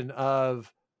progression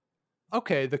of,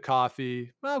 okay, the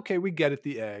coffee, well, okay, we get it,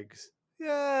 the eggs.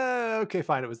 Yeah, okay,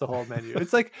 fine. It was the whole menu.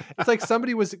 It's like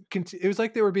somebody was. It was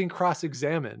like they were being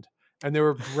cross-examined, and they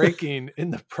were breaking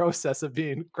in the process of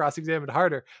being cross-examined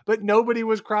harder. But nobody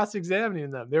was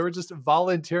cross-examining them. They were just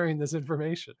volunteering this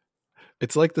information.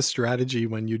 It's like the strategy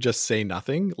when you just say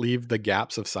nothing, leave the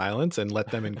gaps of silence, and let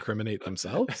them incriminate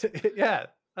themselves. Yeah,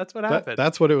 that's what happened.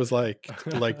 That's what it was like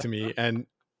to me. And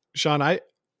Sean,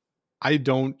 I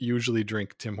don't usually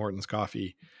drink Tim Hortons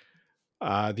coffee.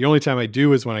 The only time I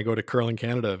do is when I go to Curling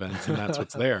Canada events, and that's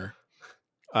what's there.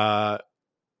 But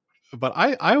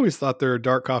I always thought their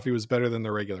dark coffee was better than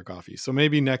their regular coffee. So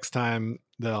maybe next time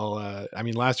they'll, I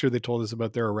mean, last year they told us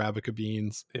about their Arabica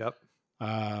beans. Yep.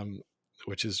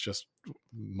 Which is just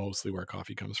mostly where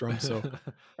coffee comes from. So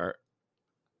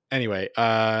anyway,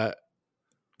 so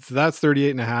that's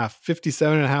 38.5,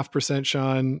 57.5%,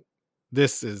 Sean.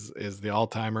 This is the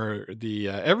all-timer. The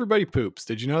everybody poops.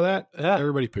 Did you know that? Yeah.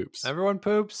 Everybody poops. Everyone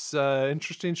poops.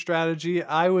 Interesting strategy.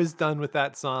 I was done with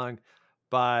that song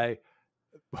by,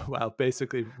 well,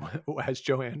 basically as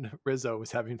Joanne Rizzo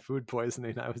was having food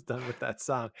poisoning, I was done with that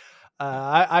song.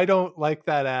 I don't like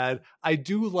that ad. I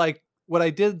do like, what I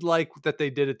did like that they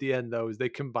did at the end though, is they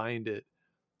combined it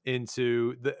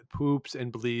into the poops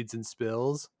and bleeds and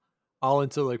spills all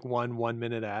into like one 1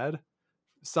 minute ad.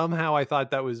 Somehow I thought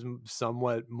that was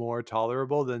somewhat more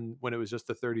tolerable than when it was just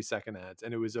the 30-second ads.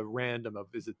 And it was a random of,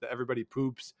 is it the everybody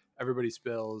poops, everybody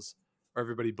spills, or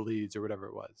everybody bleeds, or whatever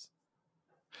it was.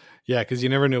 Yeah, because you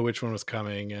never knew which one was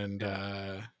coming. And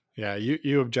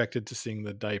you objected to seeing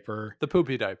the diaper. The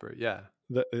poopy diaper, yeah.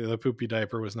 The poopy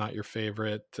diaper was not your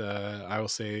favorite. I will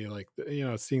say, like,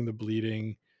 seeing the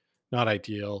bleeding, not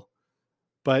ideal.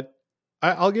 But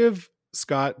I'll give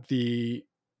Scott Paper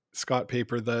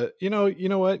you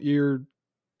know what, you're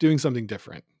doing something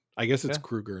different. I guess it's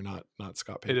Kruger, not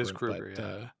Scott Paper. It is Kruger.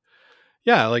 But,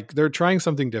 yeah, like they're trying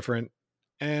something different,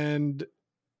 and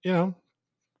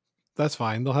that's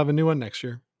fine. They'll have a new one next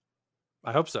year.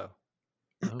 I hope so.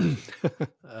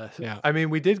 Yeah. I mean,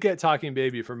 we did get Talking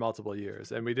Baby for multiple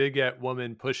years, and we did get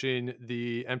woman pushing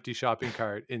the empty shopping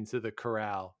cart into the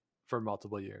corral for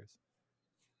multiple years.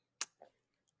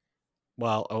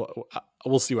 Well,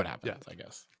 we'll see what happens, I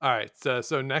guess. All right.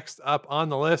 So next up on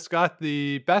the list, got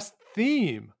the best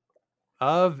theme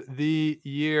of the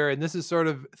year. And this is sort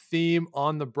of theme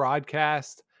on the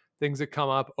broadcast, things that come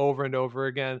up over and over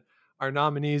again. Our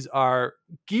nominees are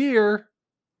gear.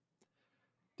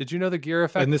 Did you know the gear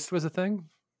effect was a thing?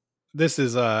 This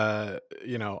is,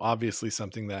 obviously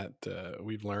something that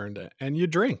we've learned, and you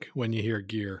drink when you hear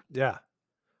gear. Yeah.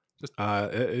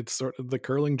 It's sort of the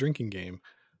curling drinking game.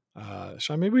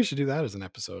 Sean, maybe we should do that as an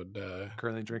episode.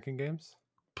 Curling drinking games?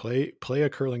 Play a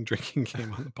curling drinking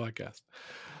game on the podcast.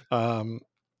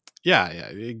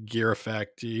 Gear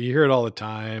effect. You hear it all the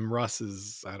time. Russ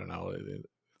is, I don't know,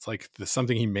 It's like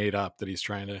something he made up that he's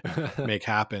trying to make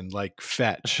happen, like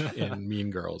Fetch in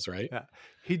Mean Girls, right? Yeah.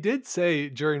 He did say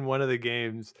during one of the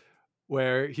games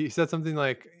where he said something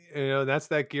like, that's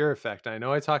that gear effect. I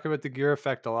know I talk about the gear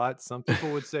effect a lot. Some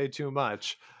people would say too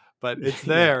much, but it's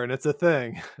there and it's a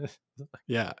thing.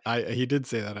 Yeah, he did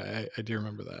say that. I do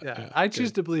remember that. Yeah, I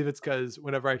choose to believe it's because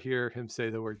whenever I hear him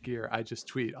say the word gear, I just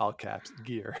tweet all caps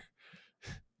gear.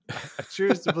 I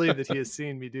choose to believe that he has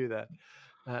seen me do that,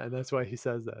 and that's why he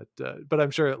says that. But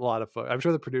I'm sure I'm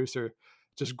sure the producer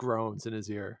just groans in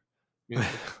his ear.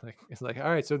 It's like,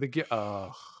 all right, so the gear.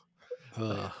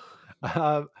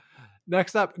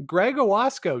 Next up, Greg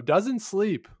Owasco doesn't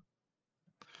sleep.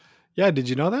 Yeah, did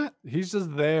you know that? He's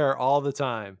just there all the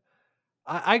time.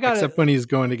 I got except when he's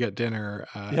going to get dinner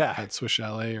at Swiss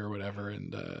Chalet or whatever,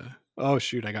 and oh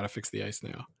shoot, I gotta fix the ice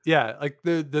now. Yeah, like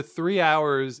the 3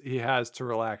 hours he has to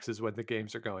relax is when the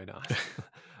games are going on.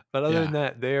 But other than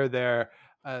that, they are there.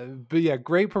 But yeah,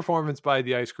 great performance by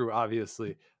the ice crew,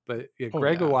 obviously. But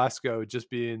Greg Owasco just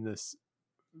being this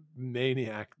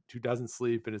maniac who doesn't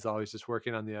sleep and is always just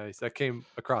working on the ice. That came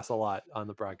across a lot on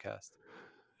the broadcast.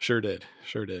 Sure did.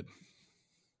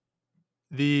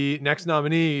 The next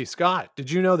nominee, Scott,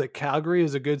 did you know that Calgary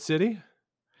is a good city?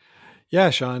 Yeah,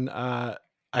 Sean. I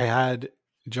had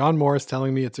John Morris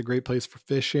telling me it's a great place for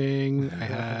fishing. I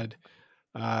had,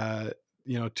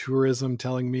 tourism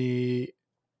telling me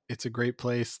it's a great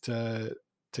place to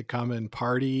come and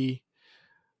party.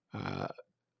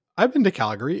 I've been to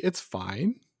Calgary. It's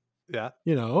fine. Yeah.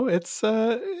 It's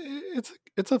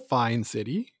a fine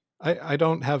city. I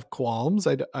don't have qualms.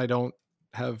 I don't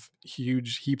have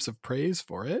huge heaps of praise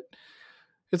for it.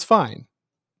 It's fine.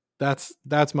 That's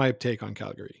my take on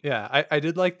Calgary. Yeah, I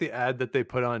did like the ad that they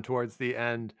put on towards the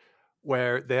end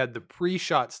where they had the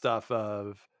pre-shot stuff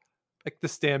of like the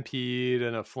Stampede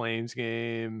and a Flames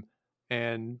game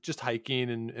and just hiking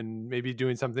and maybe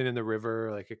doing something in the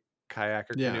river, like a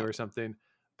kayak or canoe or something.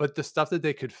 But the stuff that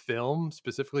they could film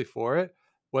specifically for it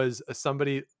was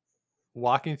somebody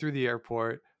walking through the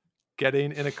airport,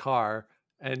 getting in a car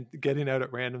and getting out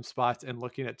at random spots and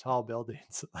looking at tall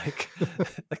buildings. Like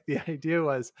the idea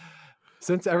was,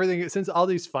 since all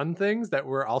these fun things that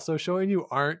we're also showing you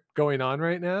aren't going on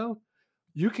right now,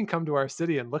 you can come to our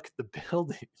city and look at the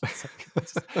buildings.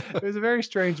 It was a very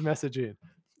strange messaging,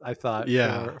 I thought,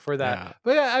 for that. Yeah.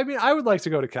 But yeah, I mean, I would like to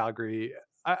go to Calgary.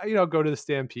 Go to the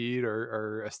Stampede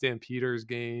or a Stampeders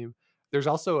game. There's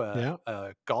also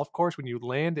a golf course when you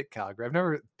land at Calgary. I've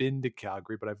never been to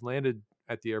Calgary, but I've landed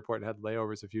at the airport and had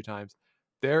layovers a few times.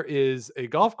 There is a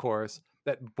golf course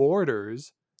that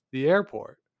borders the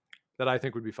airport that I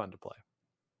think would be fun to play.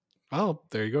 Well,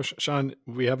 there you go, Sean.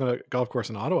 We have a golf course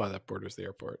in Ottawa that borders the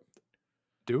airport.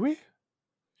 Do we?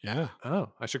 Yeah.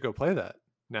 Oh, I should go play that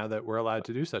now that we're allowed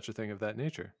to do such a thing of that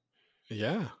nature.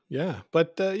 Yeah.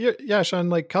 But Sean,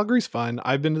 like Calgary's fun.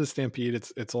 I've been to the Stampede.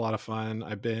 It's a lot of fun.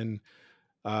 I've been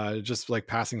just like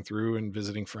passing through and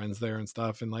visiting friends there and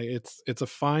stuff. And like it's a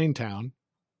fine town.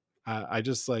 I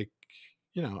just like,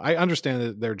 I understand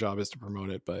that their job is to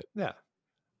promote it, but yeah.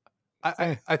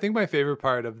 I think my favorite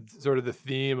part of sort of the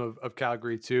theme of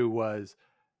Calgary too was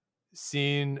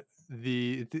seeing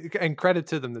and credit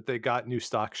to them that they got new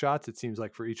stock shots, it seems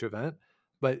like, for each event,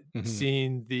 but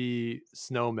seeing the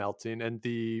snow melting and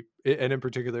in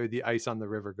particular the ice on the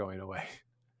river going away.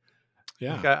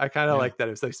 Yeah. Like I kind of like that.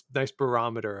 It was a nice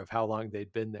barometer of how long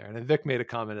they'd been there. And Vic made a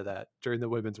comment of that during the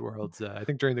women's worlds. I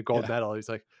think during the gold medal, he's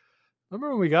like, remember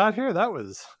when we got here? There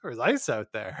was ice out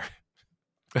there.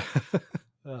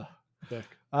 Vic.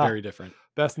 Very different.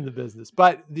 Best in the business.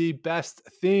 But the best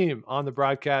theme on the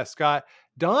broadcast, Scott,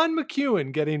 Dawn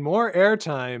McEwen getting more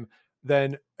airtime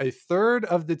than a third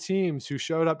of the teams who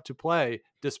showed up to play,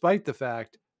 despite the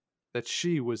fact that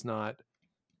she was not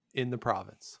in the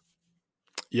province.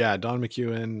 Yeah, Dawn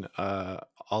McEwen,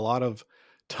 a lot of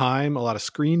time, a lot of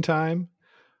screen time.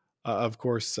 Of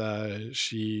course,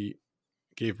 she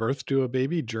gave birth to a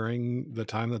baby during the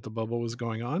time that the bubble was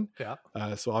going on. Yeah.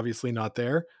 So obviously not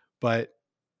there. But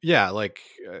yeah, like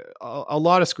a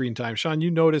lot of screen time. Sean,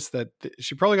 you noticed that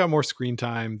she probably got more screen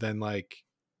time than like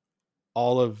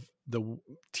all of the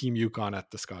Team Yukon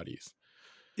at the Scotties.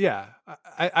 Yeah,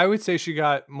 I would say she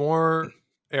got more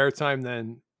airtime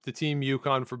than the Team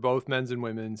Yukon for both men's and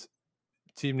women's,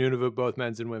 Team Nunavut, both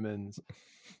men's and women's,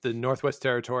 the Northwest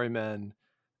Territory men,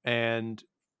 and,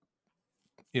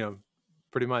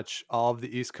 pretty much all of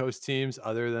the East Coast teams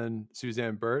other than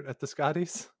Suzanne Burt at the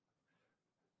Scotties.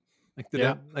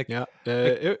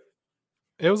 It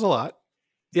was a lot.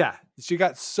 Yeah, she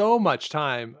got so much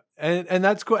time, and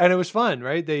that's cool, and it was fun,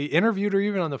 right? They interviewed her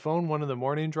even on the phone, one of the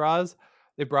morning draws.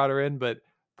 They brought her in, but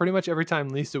pretty much every time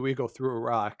Lisa Weagle threw a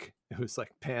rock, it was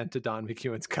like pan to Don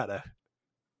McEwen's cutout.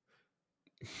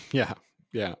 Yeah.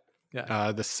 Yeah.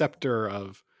 The scepter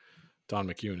of Don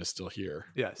McEwen is still here.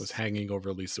 Yes. Was hanging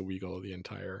over Lisa Weagle the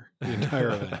entire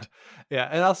event. Yeah.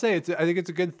 And I'll say I think it's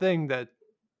a good thing that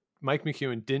Mike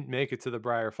McEwen didn't make it to the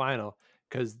Brier final,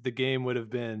 because the game would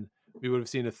have been, we would have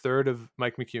seen a third of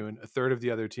Mike McEwen, a third of the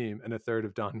other team, and a third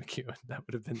of Don McEwen. That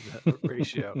would have been the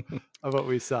ratio of what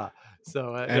we saw.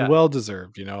 So, and well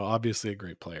deserved, obviously a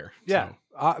great player. Yeah.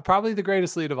 So. Probably the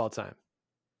greatest lead of all time.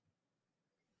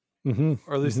 Mm-hmm.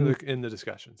 Or at least in the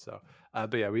discussion. So,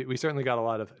 but yeah, we certainly got a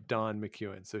lot of Don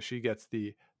McEwen. So she gets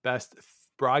the best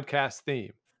broadcast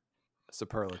theme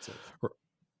superlative.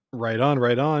 Right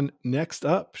on. Next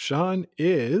up, Sean,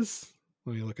 is,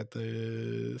 let me look at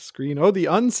the screen. Oh, the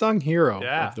unsung hero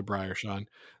of the Brier, Sean.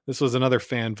 This was another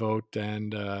fan vote,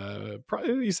 and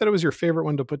you said it was your favorite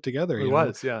one to put together. It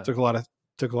was, yeah. Took a lot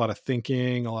of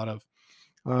thinking, a lot of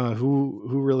who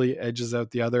really edges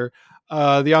out the other.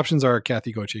 The options are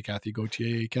Kathy Gauthier,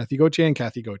 and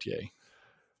Kathy Gauthier.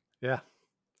 Yeah,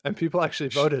 and people actually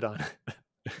voted on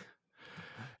it.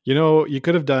 You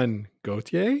could have done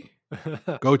Gauthier,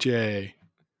 Gauthier,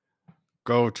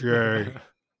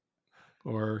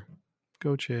 or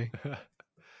Gauthier.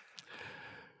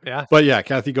 Yeah. But yeah,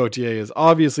 Kathy Gauthier is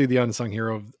obviously the unsung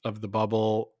hero of the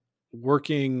bubble,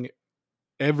 working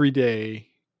every day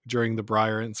during the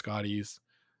Brier and Scotties,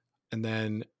 and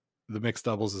then the mixed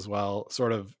doubles as well,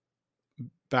 sort of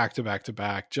back to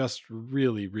back, just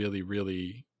really, really,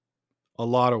 really a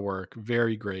lot of work.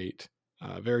 Very great,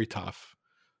 very tough.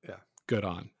 Yeah. Good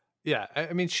on. Yeah.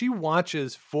 I mean, she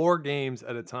watches 4 games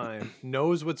at a time,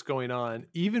 knows what's going on,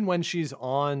 even when she's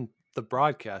on the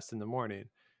broadcast in the morning.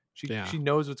 She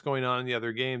knows what's going on in the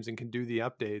other games and can do the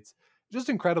updates. Just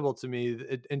incredible to me.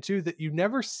 And two, that you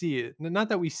never see it. Not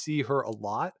that we see her a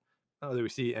lot, not that we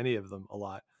see any of them a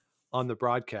lot on the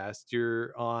broadcast.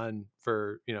 You're on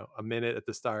for, a minute at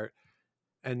the start.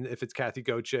 And if it's Kathy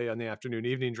Gauthier on the afternoon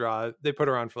evening draw, they put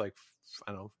her on for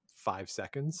 5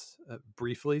 seconds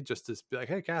briefly, just to be like,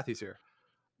 hey, Kathy's here.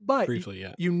 But briefly,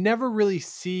 you never really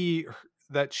see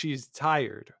that she's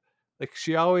tired. Like,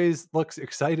 she always looks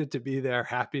excited to be there,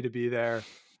 happy to be there.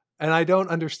 And I don't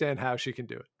understand how she can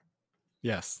do it.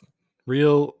 Yes.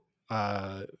 Real,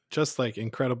 just like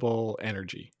incredible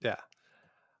energy. Yeah.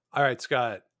 All right,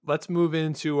 Scott, let's move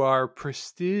into our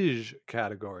prestige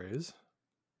categories.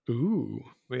 Ooh.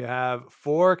 We have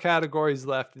 4 categories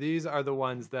left. These are the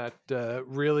ones that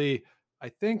really, I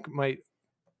think, might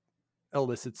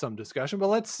elicit some discussion, but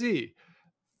let's see.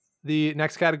 The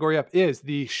next category up is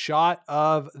the shot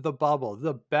of the bubble,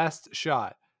 the best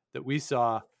shot that we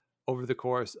saw over the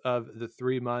course of the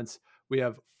 3 months. We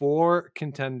have 4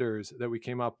 contenders that we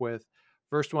came up with.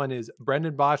 First one is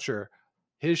Brendan Bottcher,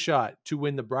 his shot to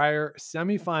win the Brier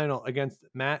semifinal against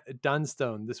Matt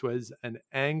Dunstone. This was an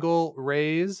angle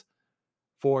raise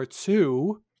for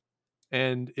 2.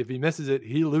 And if he misses it,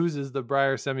 he loses the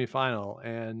Brier semifinal.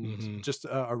 And just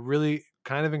a really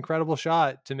kind of incredible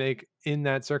shot to make in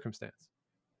that circumstance.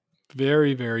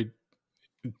 Very, very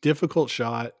difficult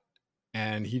shot.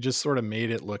 And he just sort of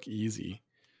made it look easy,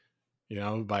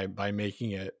 by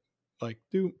making it like,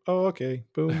 okay,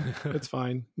 boom, it's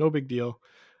fine. No big deal.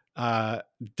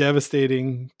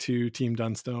 Devastating to Team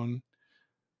Dunstone.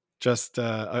 Just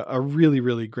a really,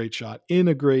 really great shot in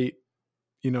a great,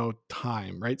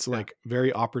 time, right? So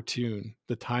very opportune,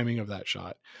 the timing of that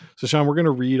shot. So Sean, we're going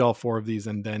to read all 4 of these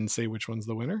and then say which one's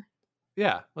the winner.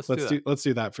 Yeah. Let's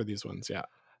do that for these ones. Yeah.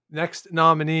 Next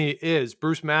nominee is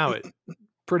Bruce Mowat.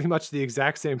 Pretty much the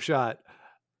exact same shot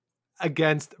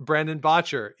against Brendan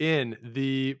Bottcher in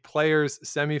the players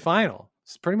semifinal.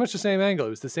 It's pretty much the same angle. It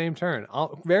was the same turn,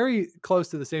 very close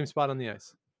to the same spot on the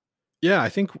ice. Yeah. I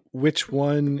think which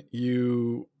one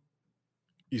you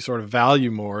sort of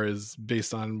value more is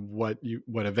based on what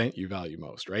event you value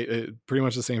most, right? Pretty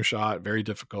much the same shot, very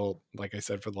difficult, like I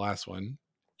said for the last one,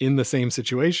 in the same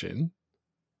situation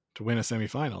to win a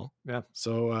semifinal. Yeah.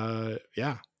 So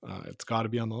it's got to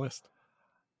be on the list.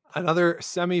 Another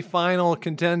semifinal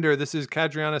contender. This is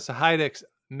Kadriana Sahidek's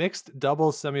mixed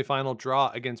doubles semifinal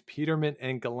draw against Peterman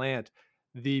and Gallant.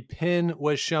 The pin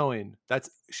was showing.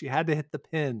 She had to hit the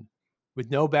pin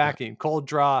with no backing. Cold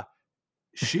draw.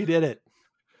 She did it.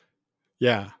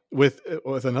 Yeah, with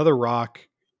another rock,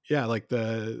 like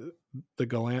the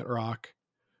Gallant rock,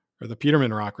 or the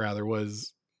Peterman rock rather,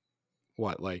 was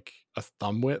what, like a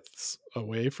thumb width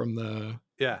away from the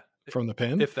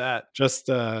pin, if that. Just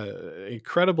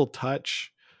incredible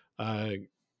touch,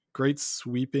 great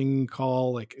sweeping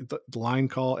call, like the line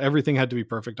call, everything had to be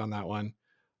perfect on that one,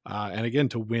 and again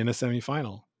to win a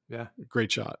semifinal. Yeah,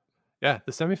 great shot. Yeah,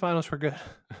 the semifinals were good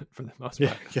for the most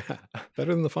part. Yeah,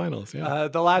 better than the finals. Yeah,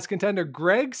 The last contender,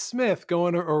 Greg Smith,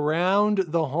 going around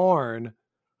the horn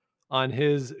on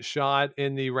his shot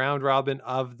in the round robin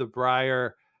of the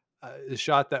Briar. The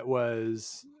shot that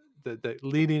was the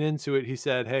leading into it, he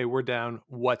said, "Hey, we're down.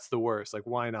 What's the worst? Like,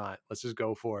 why not? Let's just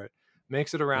go for it."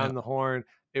 Makes it around Yeah. the horn.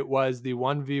 It was the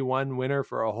 1v1 winner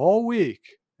for a whole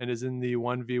week and is in the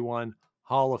 1v1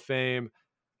 Hall of Fame.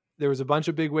 There was a bunch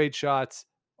of big weight shots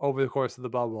over the course of the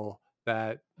bubble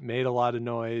that made a lot of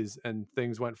noise and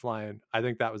things went flying. I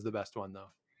think that was the best one, though.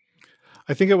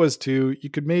 I think it was too. You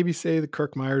could maybe say the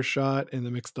Kirk Myers shot in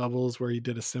the mixed doubles where he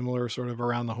did a similar sort of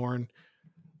around the horn.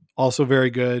 Also very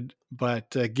good,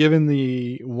 but given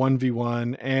the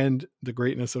 1v1 and the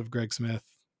greatness of Greg Smith,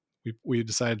 we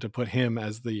decided to put him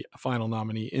as the final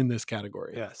nominee in this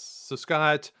category. Yes. So,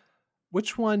 Scott,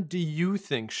 which one do you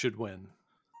think should win?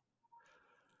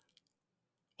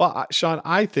 Well, Sean,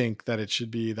 I think that it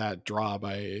should be that draw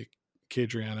by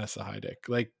Kadriana Sahaydak.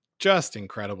 Like, just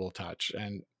incredible touch.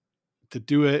 And to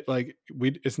do it, like,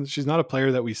 she's not a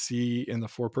player that we see in the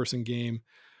 4-person game.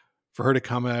 For her to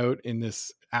come out in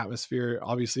this atmosphere,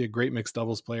 obviously a great mixed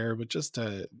doubles player, but just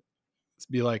to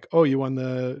be like, oh, you won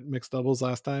the mixed doubles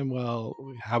last time? Well,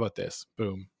 how about this?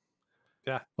 Boom.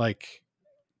 Yeah. Like,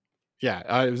 yeah,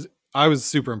 I was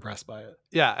super impressed by it.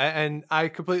 Yeah, and I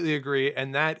completely agree.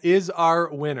 And that is our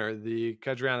winner, the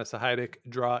Kadriana Sahaydak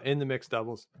draw in the mixed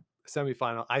doubles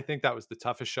semifinal. I think that was the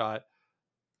toughest shot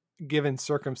given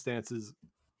circumstances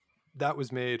that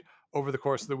was made over the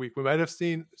course of the week. We might have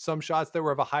seen some shots that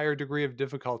were of a higher degree of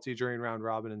difficulty during round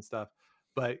robin and stuff,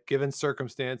 but given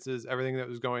circumstances, everything that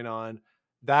was going on,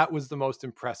 that was the most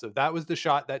impressive. That was the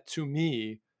shot that, to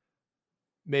me,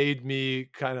 made me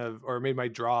made my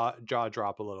jaw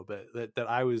drop a little bit, that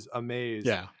I was amazed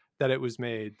that it was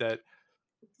made. That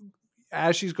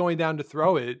as she's going down to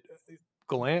throw it,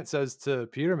 Gallant says to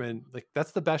Peterman, like,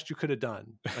 that's the best you could have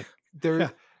done.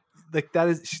 Like, like, that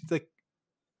is like,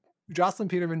 Jocelyn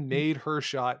Peterman made her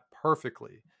shot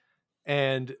perfectly.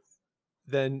 And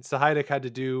then Sahaydak had to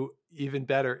do even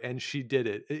better, and she did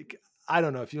it. I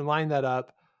don't know, if you line that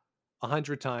up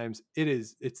 100 times,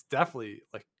 it's definitely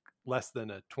like less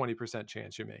than a 20%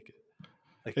 chance you make it.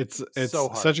 Like, it's so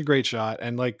hard. Such a great shot.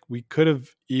 And like, we could have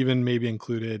even maybe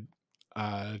included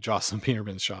Jocelyn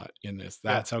Peterman's shot in this.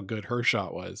 That's how good her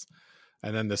shot was.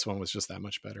 And then this one was just that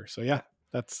much better. So yeah,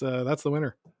 that's the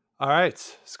winner. All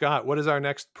right, Scott, what is our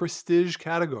next prestige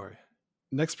category?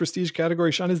 Next prestige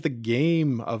category, Sean, is the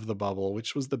game of the bubble,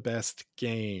 which was the best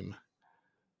game.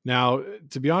 Now,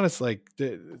 to be honest, like,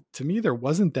 to me, there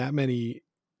wasn't that many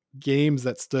games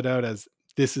that stood out as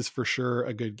this is for sure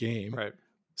a good game. Right.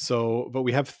 So, but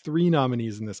we have 3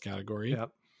 nominees in this category.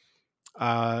 Yep.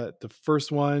 The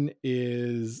first one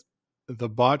is the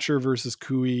Botcher versus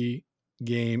Cooey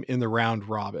game in the round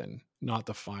robin, not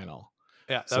the final.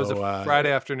 Yeah, that was a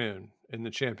Friday afternoon in the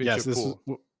championship pool.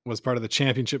 This was part of the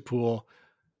championship pool.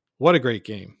 What a great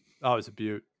game. Oh, it was a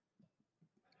beaut.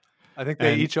 I think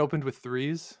they each opened with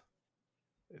 3s.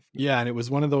 Yeah, and it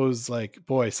was one of those, like,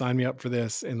 boy, sign me up for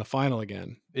this in the final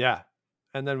again. Yeah,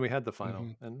 and then we had the final.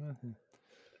 Mm-hmm. And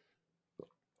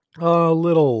a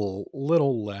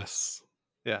little less.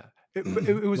 Yeah, it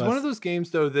was one of those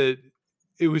games, though, that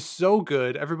it was so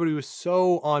good. Everybody was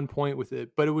so on point with it,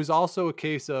 but it was also a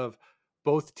case of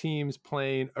both teams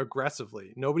playing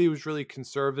aggressively. Nobody was really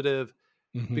conservative,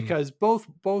 because both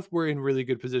were in really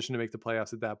good position to make the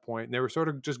playoffs at that point. And they were sort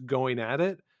of just going at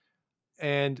it.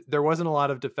 And there wasn't a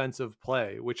lot of defensive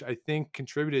play, which I think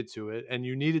contributed to it. And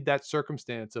you needed that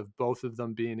circumstance of both of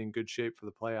them being in good shape for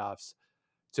the playoffs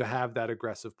to have that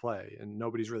aggressive play. And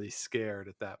nobody's really scared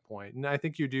at that point. And I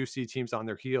think you do see teams on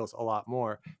their heels a lot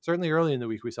more. Certainly early in the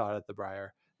week, we saw it at the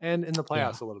Briar, and in the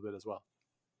playoffs a little bit as well.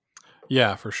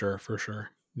 Yeah, for sure.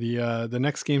 The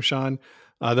next game, Sean,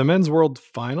 the men's world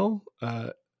final,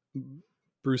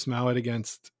 Bruce Mouat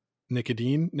against Nick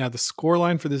Edin. Now, the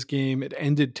scoreline for this game, it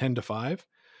ended 10-5,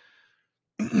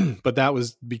 but that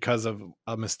was because of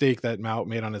a mistake that Mouat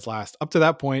made on his last. Up to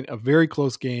that point, a very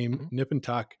close game, nip and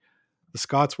tuck. The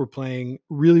Scots were playing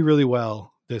really, really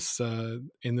well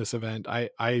in this event.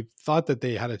 I thought that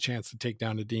they had a chance to take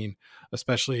down Edin,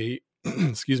 especially,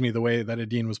 the way that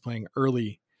Edin was playing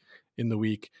early in the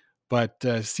week, but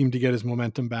seemed to get his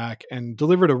momentum back and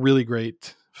delivered a really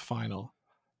great final.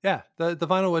 Yeah, the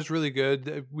final was really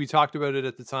good. We talked about it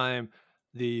at the time,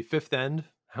 the fifth end,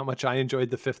 how much I enjoyed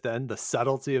the fifth end, the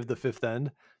subtlety of the fifth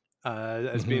end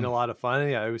as being a lot of fun.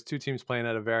 Yeah, it was 2 teams playing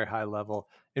at a very high level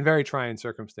in very trying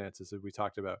circumstances, as we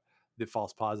talked about the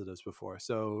false positives before.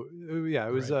 So yeah,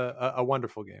 it was a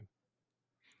wonderful game.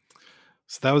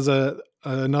 So that was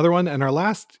another one. And our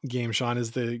last game, Sean,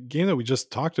 is the game that we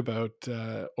just talked about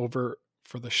over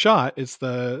for the shot. It's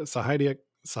the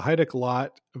Sahaidak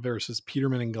Lot versus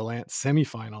Peterman and Gallant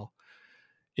semifinal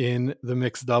in the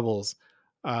mixed doubles.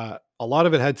 A lot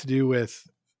of it had to do with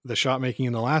the shot making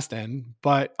in the last end,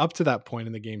 but up to that point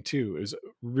in the game too, it was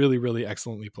really, really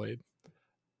excellently played.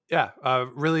 Yeah,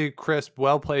 really crisp,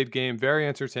 well played game, very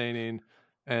entertaining,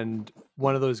 and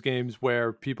one of those games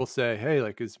where people say, "Hey,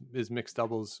 like, is mixed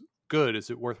doubles good? Is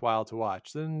it worthwhile to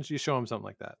watch?" Then you show them something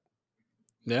like that.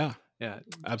 Yeah, Yeah,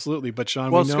 absolutely. But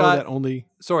Sean, well, we know Scott, that only.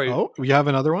 Sorry. Oh, we have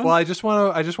another one. Well, I just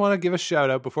want to give a shout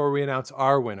out before we announce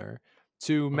our winner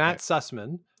to Matt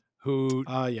Sussman, who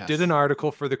Yes. did an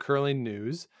article for the Curling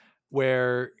News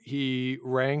where he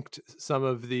ranked some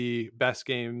of the best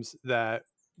games that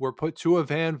were put to a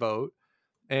fan vote.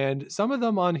 And some of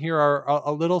them on here are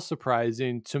a little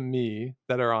surprising to me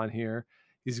that are on here.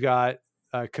 He's got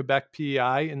Quebec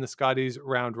PEI in the Scotties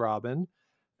round robin.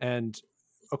 And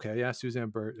okay, yeah, Suzanne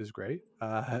Burt is great.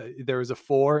 There was a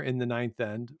 4 in the 9th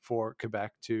end for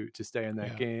Quebec to stay in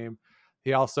that game.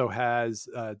 He also has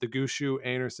the Gushue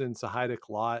Anderson Sahaidak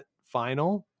Lot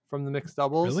final from the mixed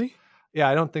doubles. Really? Yeah,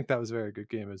 I don't think that was a very good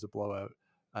game. It was a blowout,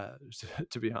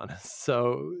 to be honest.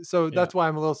 So that's why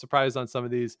I'm a little surprised on some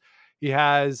of these. He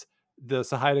has the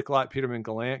Sahaidak Lot Peterman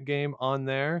Gallant game on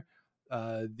there.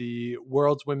 The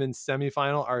World's Women's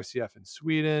Semifinal, RCF in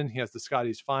Sweden. He has the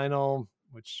Scotties Final,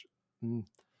 which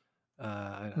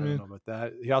I don't know about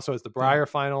that. He also has the Brier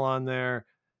Final on there,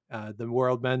 the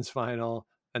World Men's Final,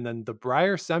 and then the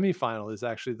Brier Semifinal is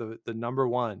actually the number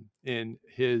one in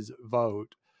his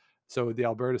vote. So the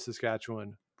Alberta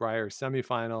Saskatchewan Brier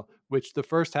Semifinal, which the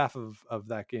first half of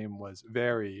that game was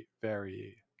very,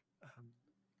 very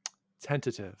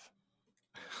tentative.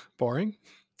 Boring?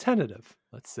 Tentative,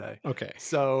 let's say. Okay.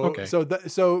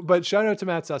 But shout out to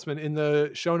Matt Sussman. In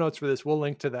the show notes for this, we'll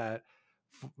link to that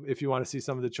if you want to see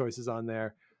some of the choices on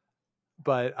there.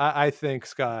 But I think,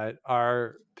 Scott,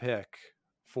 our pick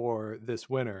for this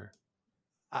winner,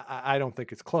 I don't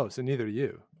think it's close, and neither do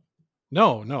you.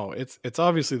 No, it's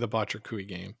obviously the Boccia Kui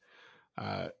game.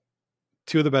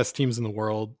 Two of the best teams in the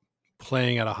world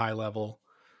playing at a high level,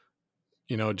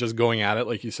 just going at it,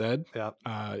 like you said. Yeah.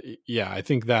 I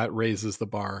think that raises the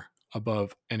bar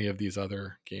above any of these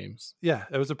other games. Yeah,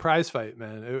 it was a prize fight,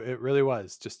 man. It really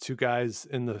was. Just two guys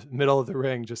in the middle of the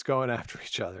ring just going after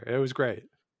each other. It was great.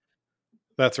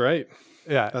 That's right.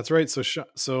 Yeah. That's right.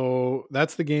 So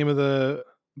that's the game of the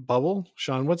bubble.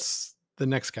 Sean, what's the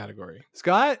next category?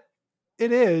 Scott,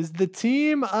 it is the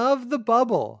team of the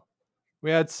bubble.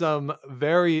 We had some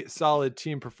very solid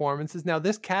team performances. Now,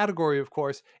 this category, of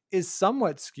course, is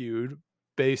somewhat skewed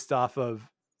based off of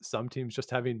some teams just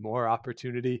having more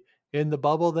opportunity in the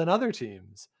bubble than other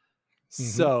teams. Mm-hmm.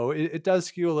 So it does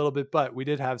skew a little bit, but we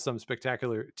did have some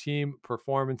spectacular team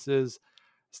performances,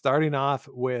 starting off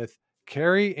with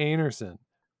Carrie Einarson.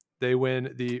 They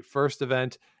win the first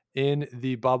event in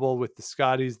the bubble with the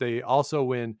Scotties. They also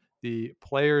win the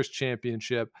Players'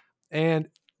 Championship, and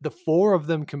the four of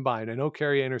them combined. I know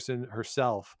Carrie Einarson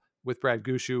herself with Brad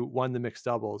Gushue won the mixed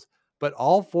doubles, but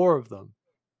all four of them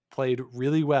played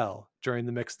really well during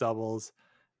the mixed doubles.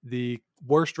 The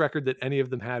worst record that any of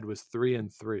them had was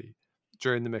 3-3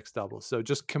 during the mixed doubles. So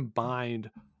just combined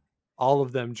all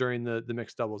of them during the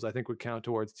mixed doubles, I think would count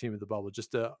towards team of the bubble.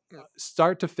 Just a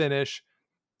start to finish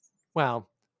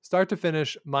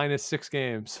minus 6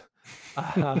 games.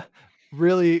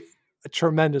 Really a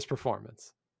tremendous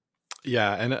performance.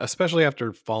 Yeah, and especially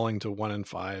after falling to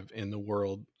 1-5 in the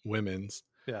world women's.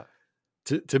 Yeah.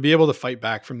 To be able to fight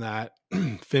back from that,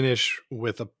 finish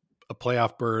with a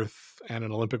playoff berth and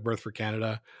an Olympic berth for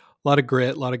Canada. A lot of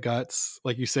grit, a lot of guts.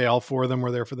 Like you say, all four of them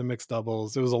were there for the mixed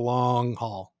doubles. It was a long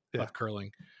haul of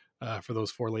curling for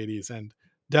those four ladies, and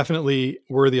definitely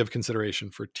worthy of consideration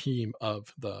for team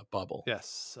of the bubble.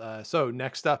 Yes. So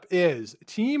next up is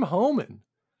Team Homan.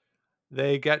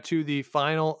 They get to the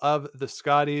final of the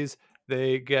Scotties.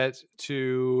 They get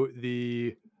to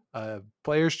the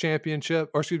Players' Championship,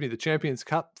 or excuse me, the Champions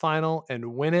Cup final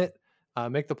and win it,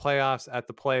 make the playoffs at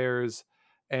the Players.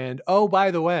 And oh,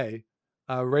 by the way,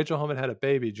 Rachel Homan had a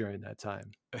baby during that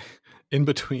time. In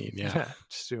between, yeah.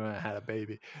 Just had a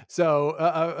baby.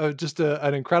 So just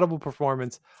an incredible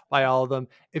performance by all of them.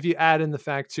 If you add in the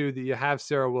fact, too, that you have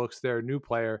Sarah Wilkes, their new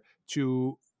player,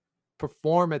 to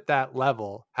perform at that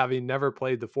level, having never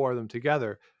played the four of them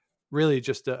together, really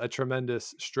just a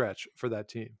tremendous stretch for that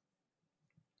team.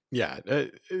 Yeah,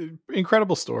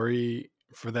 incredible story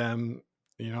for them.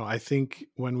 I think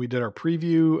when we did our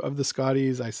preview of the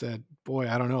Scotties, I said, boy,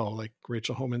 I don't know, like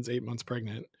Rachel Homan's 8 months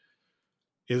pregnant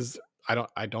is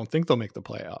I don't think they'll make the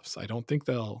playoffs. I don't think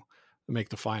they'll make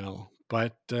the final,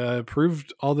 but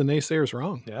proved all the naysayers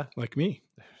wrong. Yeah. Like me.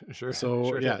 Sure. So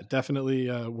sure yeah, did. definitely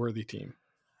a worthy team.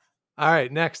 All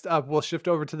right, next up, we'll shift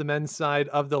over to the men's side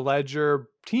of the ledger.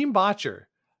 Team Botcher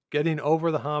getting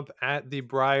over the hump at the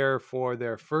Briar for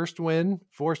their first win,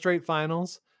 4 straight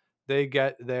finals. They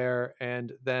get there,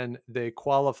 and then they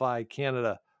qualify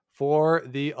Canada for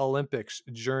the Olympics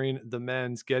during the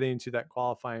men's, getting to that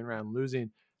qualifying round,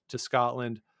 losing to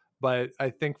Scotland. But I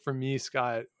think for me,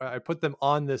 Scott, I put them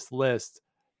on this list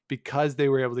because they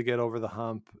were able to get over the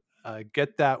hump,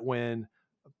 get that win,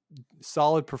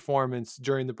 solid performance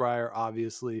during the Briar,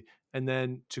 obviously, and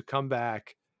then to come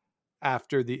back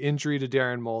after the injury to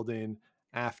Darren Moulding,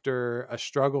 after a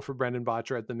struggle for Brendan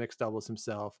Botcher at the mixed doubles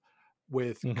himself,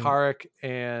 with Carrick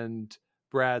and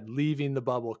Brad leaving the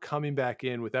bubble, coming back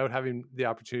in without having the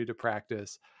opportunity to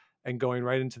practice, and going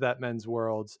right into that men's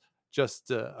worlds. Just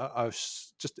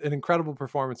just an incredible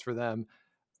performance for them.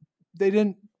 They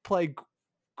didn't play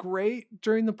great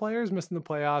during the Players, missing the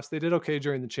playoffs. They did okay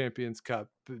during the Champions Cup,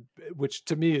 which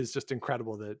to me is just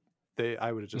incredible that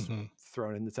I would have just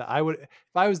thrown in the if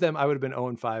I was them, I would have been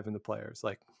 0-5 in the Players,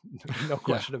 like no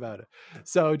question about it.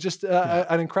 So just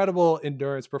an incredible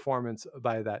endurance performance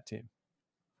by that team.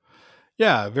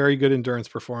 Yeah, very good endurance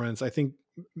performance. I think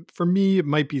for me, it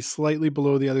might be slightly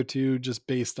below the other two, just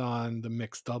based on the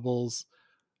mixed doubles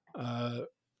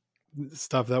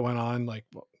stuff that went on,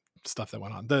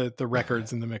 the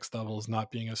records in the mixed doubles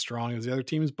not being as strong as the other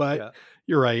teams. But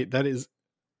you're right. That is,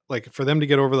 like, for them to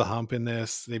get over the hump in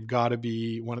this, they've got to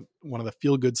be one of the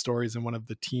feel good stories and one of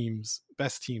the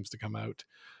best teams to come out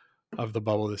of the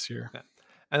bubble this year. Yeah.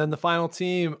 And then the final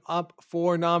team up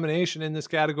for nomination in this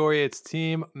category, it's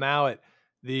Team Mowat,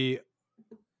 the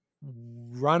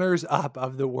runners up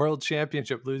of the World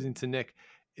Championship, losing to Nick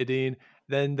Edin.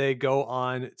 Then they go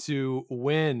on to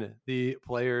win the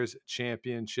Players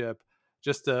Championship.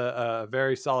 Just a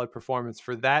very solid performance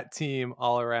for that team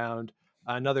all around.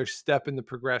 Another step in the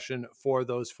progression for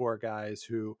those 4 guys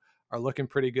who are looking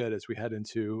pretty good as we head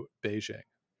into Beijing.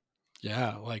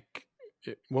 Yeah, like,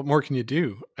 what more can you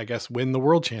do? I guess win the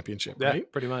World Championship, right? Yeah,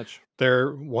 pretty much.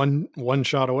 They're one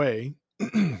shot away,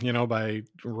 by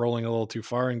rolling a little too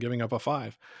far and giving up a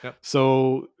 5. Yep.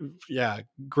 So yeah,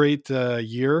 great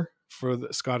year for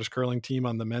the Scottish curling team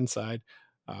on the men's side.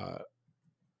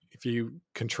 If you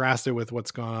contrast it with what's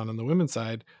going on the women's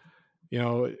side,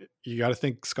 you got to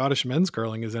think Scottish men's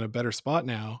curling is in a better spot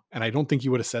now. And I don't think you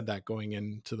would have said that going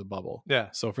into the bubble. Yeah.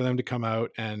 So for them to come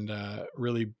out and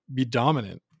really be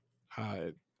dominant,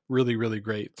 really, really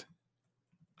great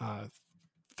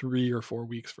 3 or 4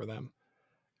 weeks for them.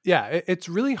 Yeah, it's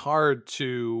really hard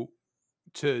to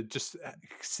just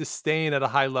sustain at a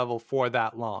high level for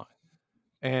that long.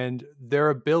 And their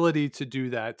ability to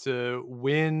do that, to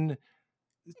win,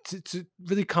 to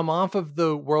really come off of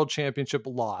the World Championship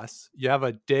loss, you have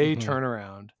a day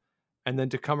turnaround, and then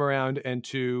to come around and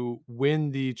to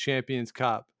win the Champions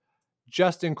Cup,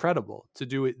 just incredible to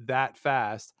do it that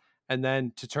fast. And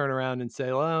then to turn around and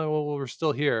say, well, we're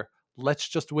still here. Let's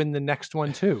just win the next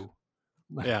one too.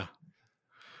 Yeah.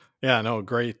 Yeah, no,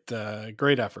 great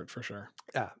effort for sure.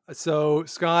 Yeah. So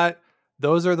Scott,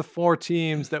 those are the 4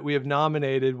 teams that we have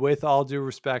nominated, with all due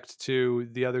respect to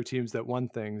the other teams that won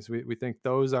things. We think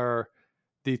those are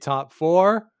the top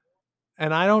 4.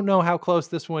 And I don't know how close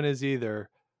this one is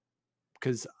either,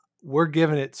 because we're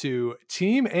giving it to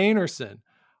Team Einarson.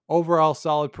 Overall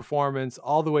solid performance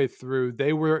all the way through.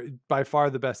 They were by far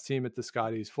the best team at the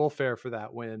Scotties, full fare for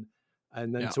that win.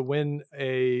 And then to win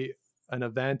an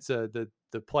event, the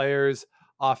Players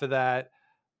off of that,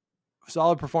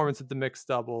 solid performance at the mixed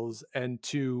doubles, and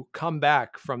to come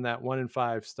back from that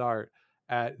 1-5 start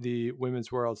at the Women's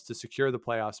Worlds to secure the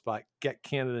playoff spot, get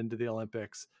Canada into the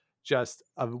Olympics. Just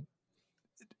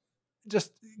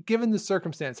given the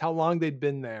circumstance, how long they'd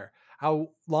been there, how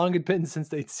long it'd been since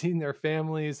they'd seen their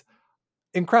families,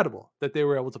 incredible that they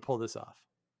were able to pull this off.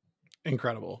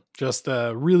 Incredible. Just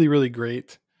a really, really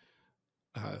great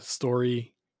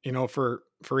story, for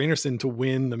Einarson to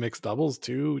win the mixed doubles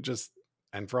too,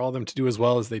 and for all of them to do as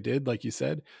well as they did, like you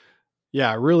said.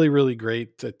 Yeah, really, really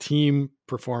great team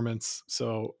performance.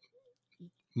 So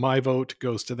my vote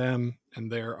goes to them,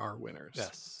 and they're our winners.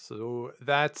 Yes. So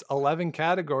that's 11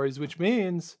 categories, which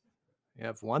means you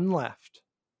have 1 left.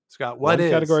 Scott, what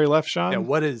category left, Sean? Yeah,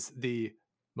 what is the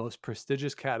most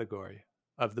prestigious category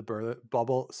of the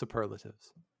bubble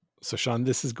superlatives? So Sean,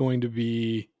 this is going to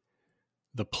be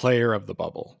the player of the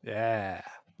bubble. Yeah.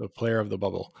 The player of the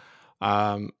bubble.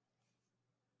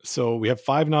 So we have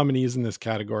 5 nominees in this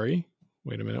category.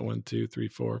 Wait a minute. 1, 2, 3,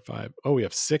 4, 5. Oh, we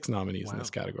have 6 nominees in this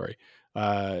category.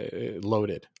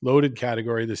 Loaded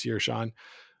category this year, Sean.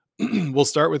 We'll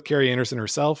start with Carrie Anderson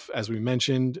herself. As we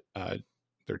mentioned,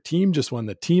 their team just won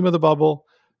the team of the bubble.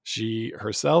 She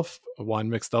herself won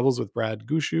mixed doubles with Brad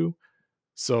Gushu.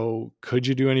 So could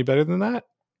you do any better than that?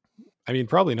 I mean,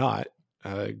 probably not.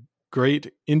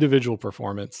 Great individual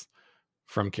performance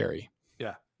from Carrie.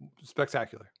 Yeah,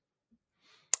 spectacular.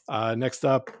 Next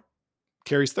up,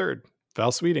 Carrie's third,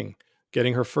 Val Sweeting,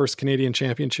 getting her first Canadian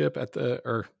championship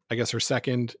her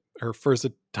first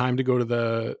time to go to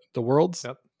the Worlds,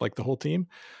 like the whole team.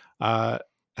 Had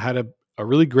a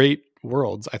really great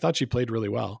Worlds. I thought she played really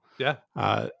well. Yeah.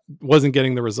 Wasn't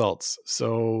getting the results.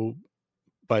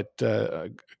 But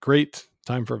great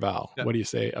time for Val. Yeah. What do you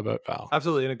say about Val?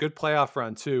 Absolutely. And a good playoff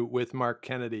run too with Mark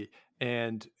Kennedy.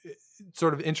 And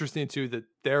sort of interesting too that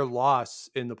their loss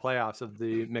in the playoffs of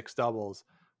the mixed doubles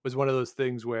was one of those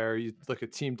things where you look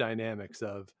at team dynamics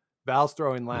of Val's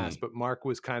throwing last, but Mark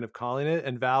was kind of calling it.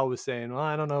 And Val was saying, well,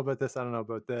 I don't know about this. I don't know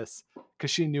about this.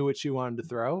 Because she knew what she wanted to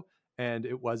throw. And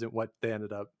it wasn't what they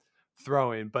ended up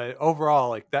throwing. But overall,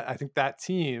 like that, I think that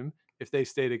team, if they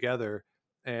stay together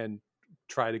and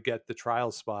try to get the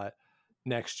trial spot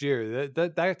next year,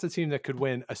 that's a team that could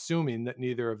win, assuming that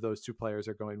neither of those two players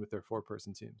are going with their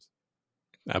 4-person teams.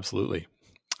 Absolutely.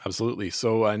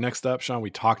 So next up, Sean,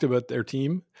 we talked about their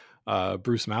team,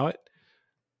 Bruce Mowat.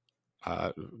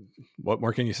 What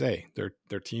more can you say?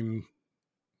 Their team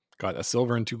got a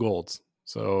silver and 2 golds.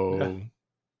 So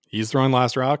he's throwing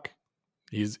last rock.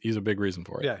 He's a big reason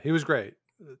for it. Yeah, he was great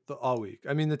all week.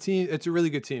 I mean, the team, it's a really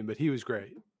good team, but he was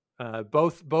great.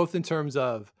 Both in terms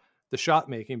of the shot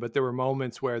making, but there were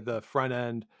moments where the front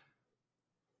end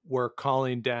were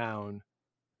calling down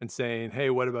and saying, hey,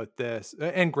 what about this?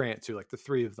 And Grant too, like the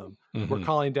 3 of them were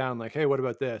calling down like, hey, what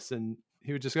about this? And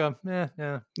he would just go, not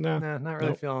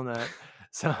really feeling that.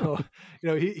 So,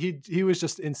 he was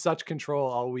just in such control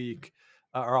all week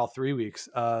or all 3 weeks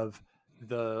of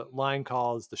the line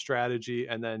calls, the strategy,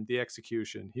 and then the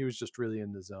execution. He was just really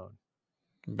in the zone.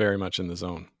 Very much in the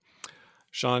zone.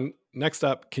 Sean, next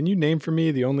up, can you name for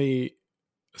me the only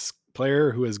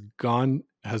player who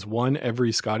has won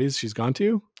every Scotties she's gone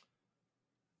to?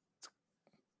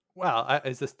 Wow.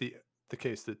 Is this the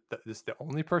case that this is the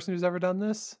only person who's ever done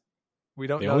this? We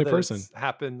don't know only that person. It's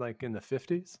happened like in the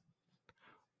 50s.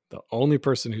 The only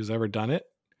person who's ever done it.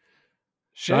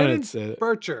 Shannon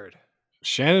Burchard.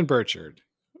 Shannon Burchard.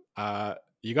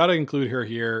 You got to include her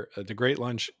here.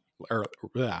 The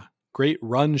great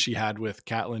run she had with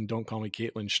Don't Call Me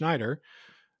Caitlin Schneider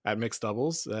at mixed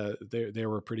doubles. They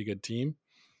were a pretty good team.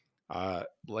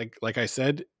 Like I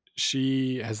said,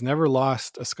 she has never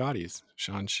lost a Scotties.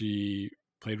 Sean, she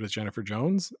played with Jennifer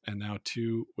Jones and now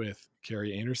 2 with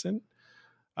Carrie Anderson.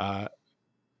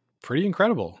 Pretty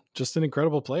incredible. Just an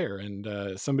incredible player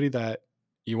and somebody that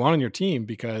you want on your team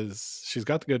because she's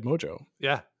got the good mojo.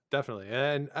 Yeah, definitely.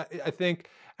 And I think,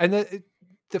 and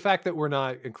the fact that we're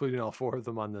not including all 4 of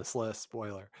them on this list,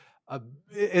 spoiler,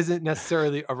 isn't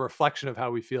necessarily a reflection of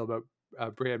how we feel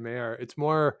about Brianne Mayer. It's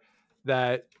more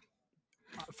that,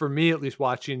 for me, at least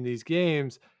watching these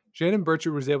games, Shannon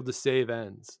Burchard was able to save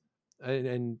ends.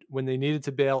 And when they needed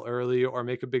to bail early or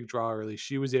make a big draw early,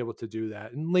 she was able to do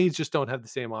that. And leads just don't have the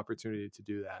same opportunity to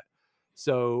do that.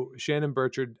 So Shannon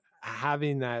Burchard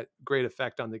having that great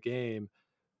effect on the game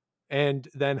and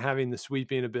then having the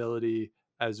sweeping ability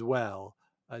as well.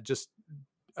 Just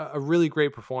a really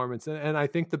great performance. And I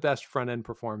think the best front end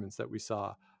performance that we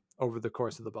saw over the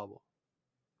course of the bubble.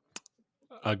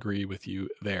 Agree with you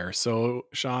there. So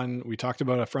Sean, we talked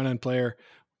about a front end player.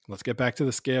 Let's get back to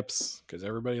the skips because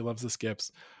everybody loves the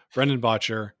skips. Brendan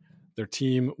Bottcher, their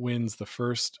team wins the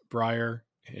first Brier,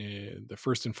 the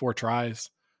first in 4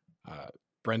 tries.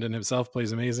 Brendan himself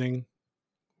plays amazing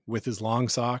with his long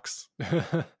socks.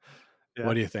 Yeah.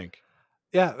 What do you think?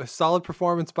 Yeah, a solid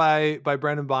performance by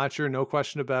Brendan Bottcher, no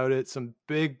question about it. Some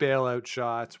big bailout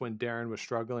shots when Darren was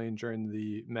struggling during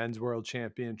the Men's World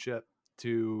Championship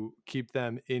to keep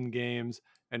them in games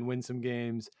and win some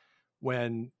games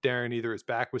when Darren either his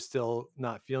back was still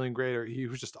not feeling great or he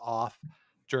was just off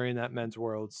during that Men's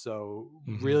World. So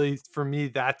really, for me,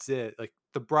 that's it. Like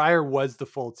the Brier was the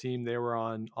full team. They were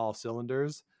on all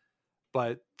cylinders,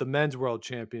 but the Men's World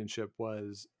Championship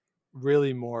was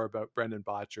really more about Brendan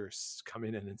Bottcher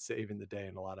coming in and saving the day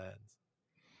in a lot of ends.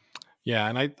 Yeah.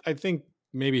 And I think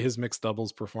maybe his mixed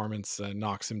doubles performance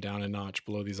knocks him down a notch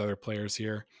below these other players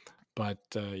here, but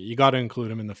you got to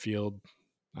include him in the field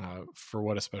for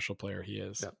what a special player he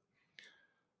is. Yep.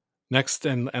 Next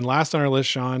and last on our list,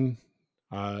 Sean,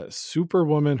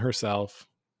 Superwoman herself,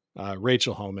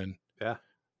 Rachel Homan. Yeah.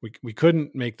 we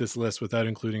couldn't make this list without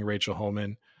including Rachel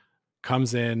Homan.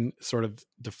 Comes in, sort of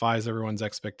defies everyone's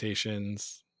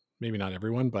expectations. Maybe not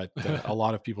everyone, but a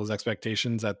lot of people's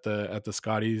expectations at the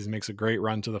Scotties. Makes a great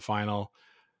run to the final.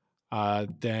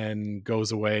 Then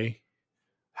goes away,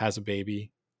 has a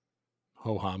baby,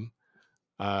 ho hum.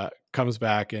 Comes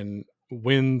back and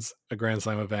wins a Grand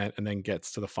Slam event, and then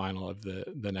gets to the final of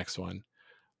the next one.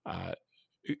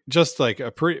 Just like a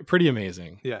pretty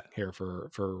amazing here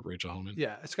for Rachel Homan.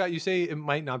 Yeah. Scott, you say it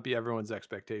might not be everyone's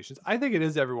expectations. I think it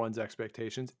is everyone's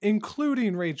expectations,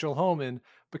 including Rachel Homan,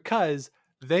 because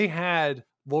they had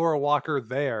Laura Walker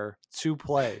there to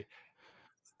play.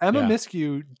 Emma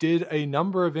Miskew did a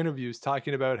number of interviews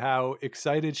talking about how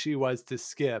excited she was to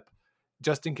skip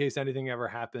just in case anything ever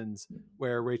happens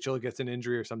where Rachel gets an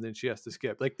injury or something, she has to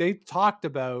skip. Like, they talked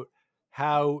about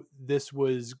how this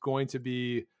was going to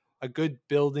be a good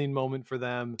building moment for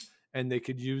them and they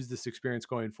could use this experience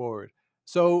going forward.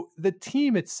 So the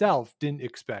team itself didn't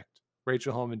expect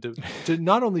Rachel Homan to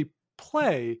not only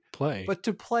play, but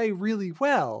to play really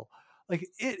well. Like,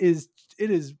 it is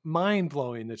mind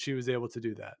blowing that she was able to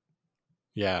do that.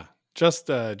 Yeah. Just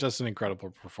an incredible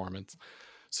performance.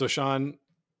 So Sean,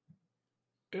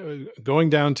 going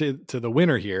down to the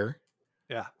winner here.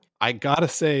 Yeah. I gotta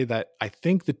say that I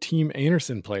think the Team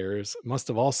Anderson players must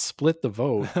have all split the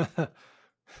vote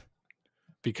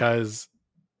because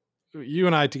you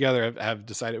and I together have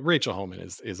decided Rachel Homan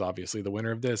is obviously the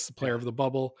winner of this, player of the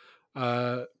bubble.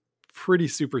 Pretty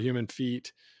superhuman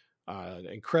feat,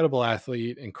 incredible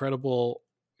athlete, incredible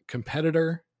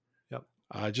competitor. Yep.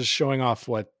 Just showing off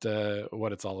what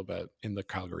it's all about in the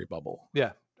Calgary bubble.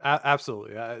 Yeah.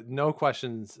 Absolutely. No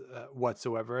questions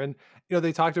whatsoever. And,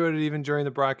 they talked about it even during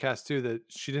the broadcast too, that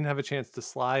she didn't have a chance to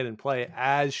slide and play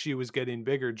as she was getting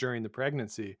bigger during the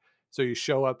pregnancy. So you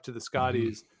show up to the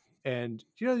Scotties and,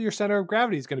 your center of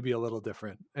gravity is going to be a little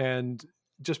different. And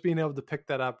just being able to pick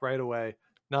that up right away,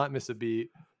 not miss a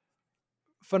beat.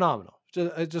 Phenomenal.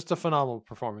 Just a phenomenal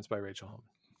performance by Rachel Homan.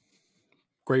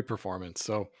 Great performance.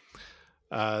 So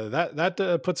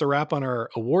that puts a wrap on our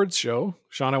awards show.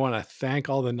 Sean, I want to thank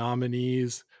all the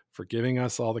nominees for giving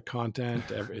us all the content.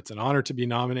 It's an honor to be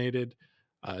nominated,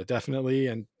 definitely.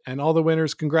 And all the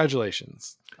winners,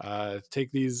 congratulations.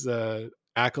 Take these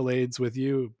accolades with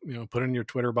you, put it in your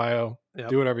Twitter bio,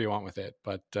 do whatever you want with it.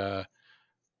 But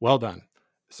well done.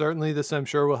 Certainly this, I'm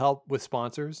sure, will help with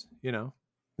sponsors.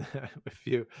 If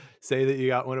you say that you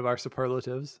got one of our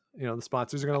superlatives, the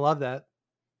sponsors are going to love that.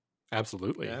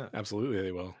 Absolutely. Yeah. Absolutely.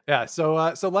 They will. Yeah. So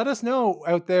let us know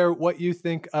out there what you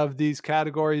think of these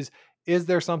categories. Is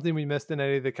there something we missed in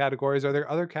any of the categories? Are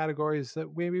there other categories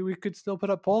that maybe we could still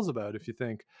put up polls about if you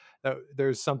think that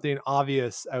there's something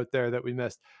obvious out there that we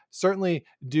missed? Certainly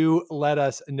do let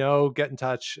us know. Get in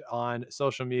touch on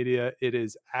social media. It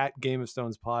is at Game of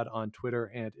Stones Pod on Twitter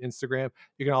and Instagram.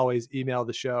 You can always email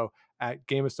the show at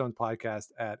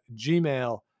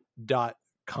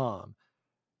gameofstonespodcast@gmail.com.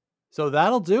 So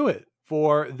that'll do it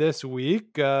for this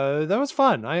week. That was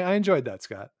fun. I enjoyed that,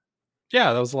 Scott.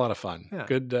 Yeah, that was a lot of fun. Yeah.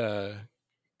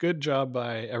 Good job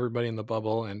by everybody in the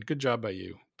bubble, and good job by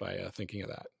you by thinking of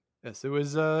that. Yes, it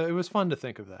was fun to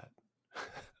think of that.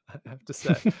 I have to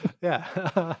say.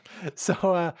 Yeah.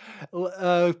 So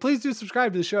please do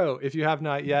subscribe to the show if you have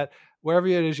not yet. Wherever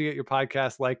it is you get your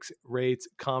podcast, likes, rates,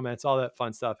 comments, all that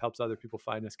fun stuff helps other people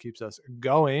find us, keeps us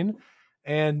going.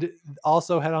 And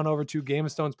also head on over to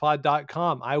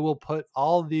GameOfStonesPod.com. I will put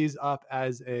all these up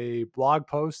as a blog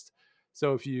post.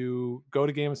 So if you go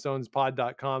to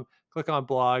GameOfStonesPod.com, click on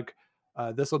blog,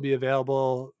 this will be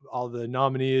available. All the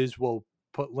nominees will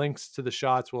put links to the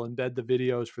shots. We'll embed the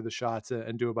videos for the shots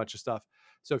and do a bunch of stuff.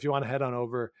 So if you want to head on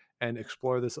over and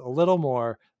explore this a little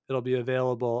more, it'll be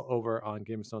available over on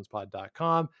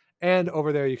GameOfStonesPod.com. And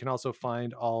over there, you can also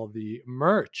find all the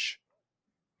merch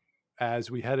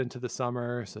as we head into the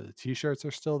summer. So the t-shirts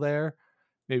are still there.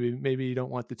 Maybe you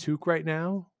don't want the toque right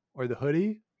now or the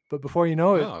hoodie, but before you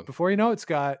know it,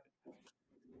 Scott,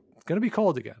 it's going to be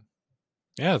cold again.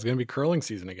 Yeah, it's going to be curling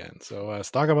season again. So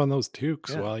stock up on those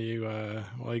toques while you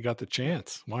got the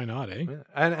chance. Why not, eh? Yeah.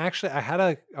 And actually, I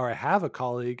have a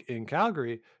colleague in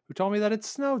Calgary who told me that it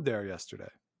snowed there yesterday.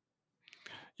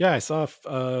 Yeah, I saw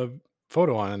a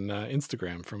photo on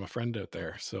Instagram from a friend out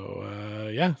there.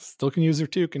 So still can use their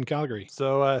toque in Calgary.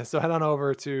 So head on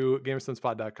over to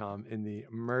GameOfStonesPod.com in the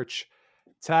merch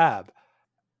tab.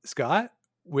 Scott,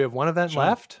 we have one event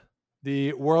left.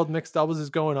 The World Mixed Doubles is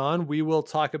going on. We will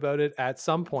talk about it at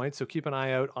some point, so keep an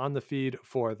eye out on the feed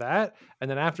for that.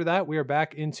 And then after that, we are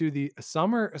back into the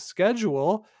summer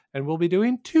schedule, and we'll be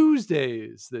doing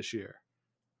Tuesdays this year.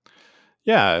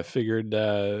 yeah, I figured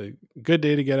good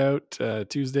day to get out.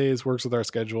 Tuesdays works with our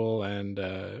schedule, and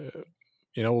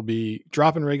we'll be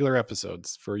dropping regular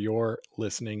episodes for your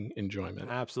listening enjoyment.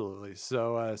 Absolutely.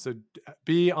 So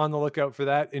be on the lookout for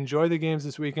that. Enjoy the games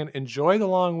this weekend. Enjoy the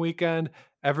long weekend,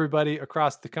 everybody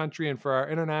across the country, and for our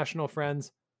international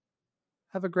friends,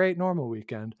 have a great normal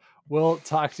weekend. We'll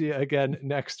talk to you again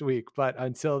next week. But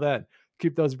until then,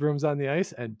 keep those brooms on the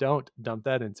ice and don't dump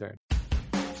that intern.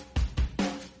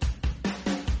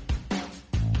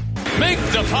 Make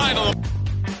the final.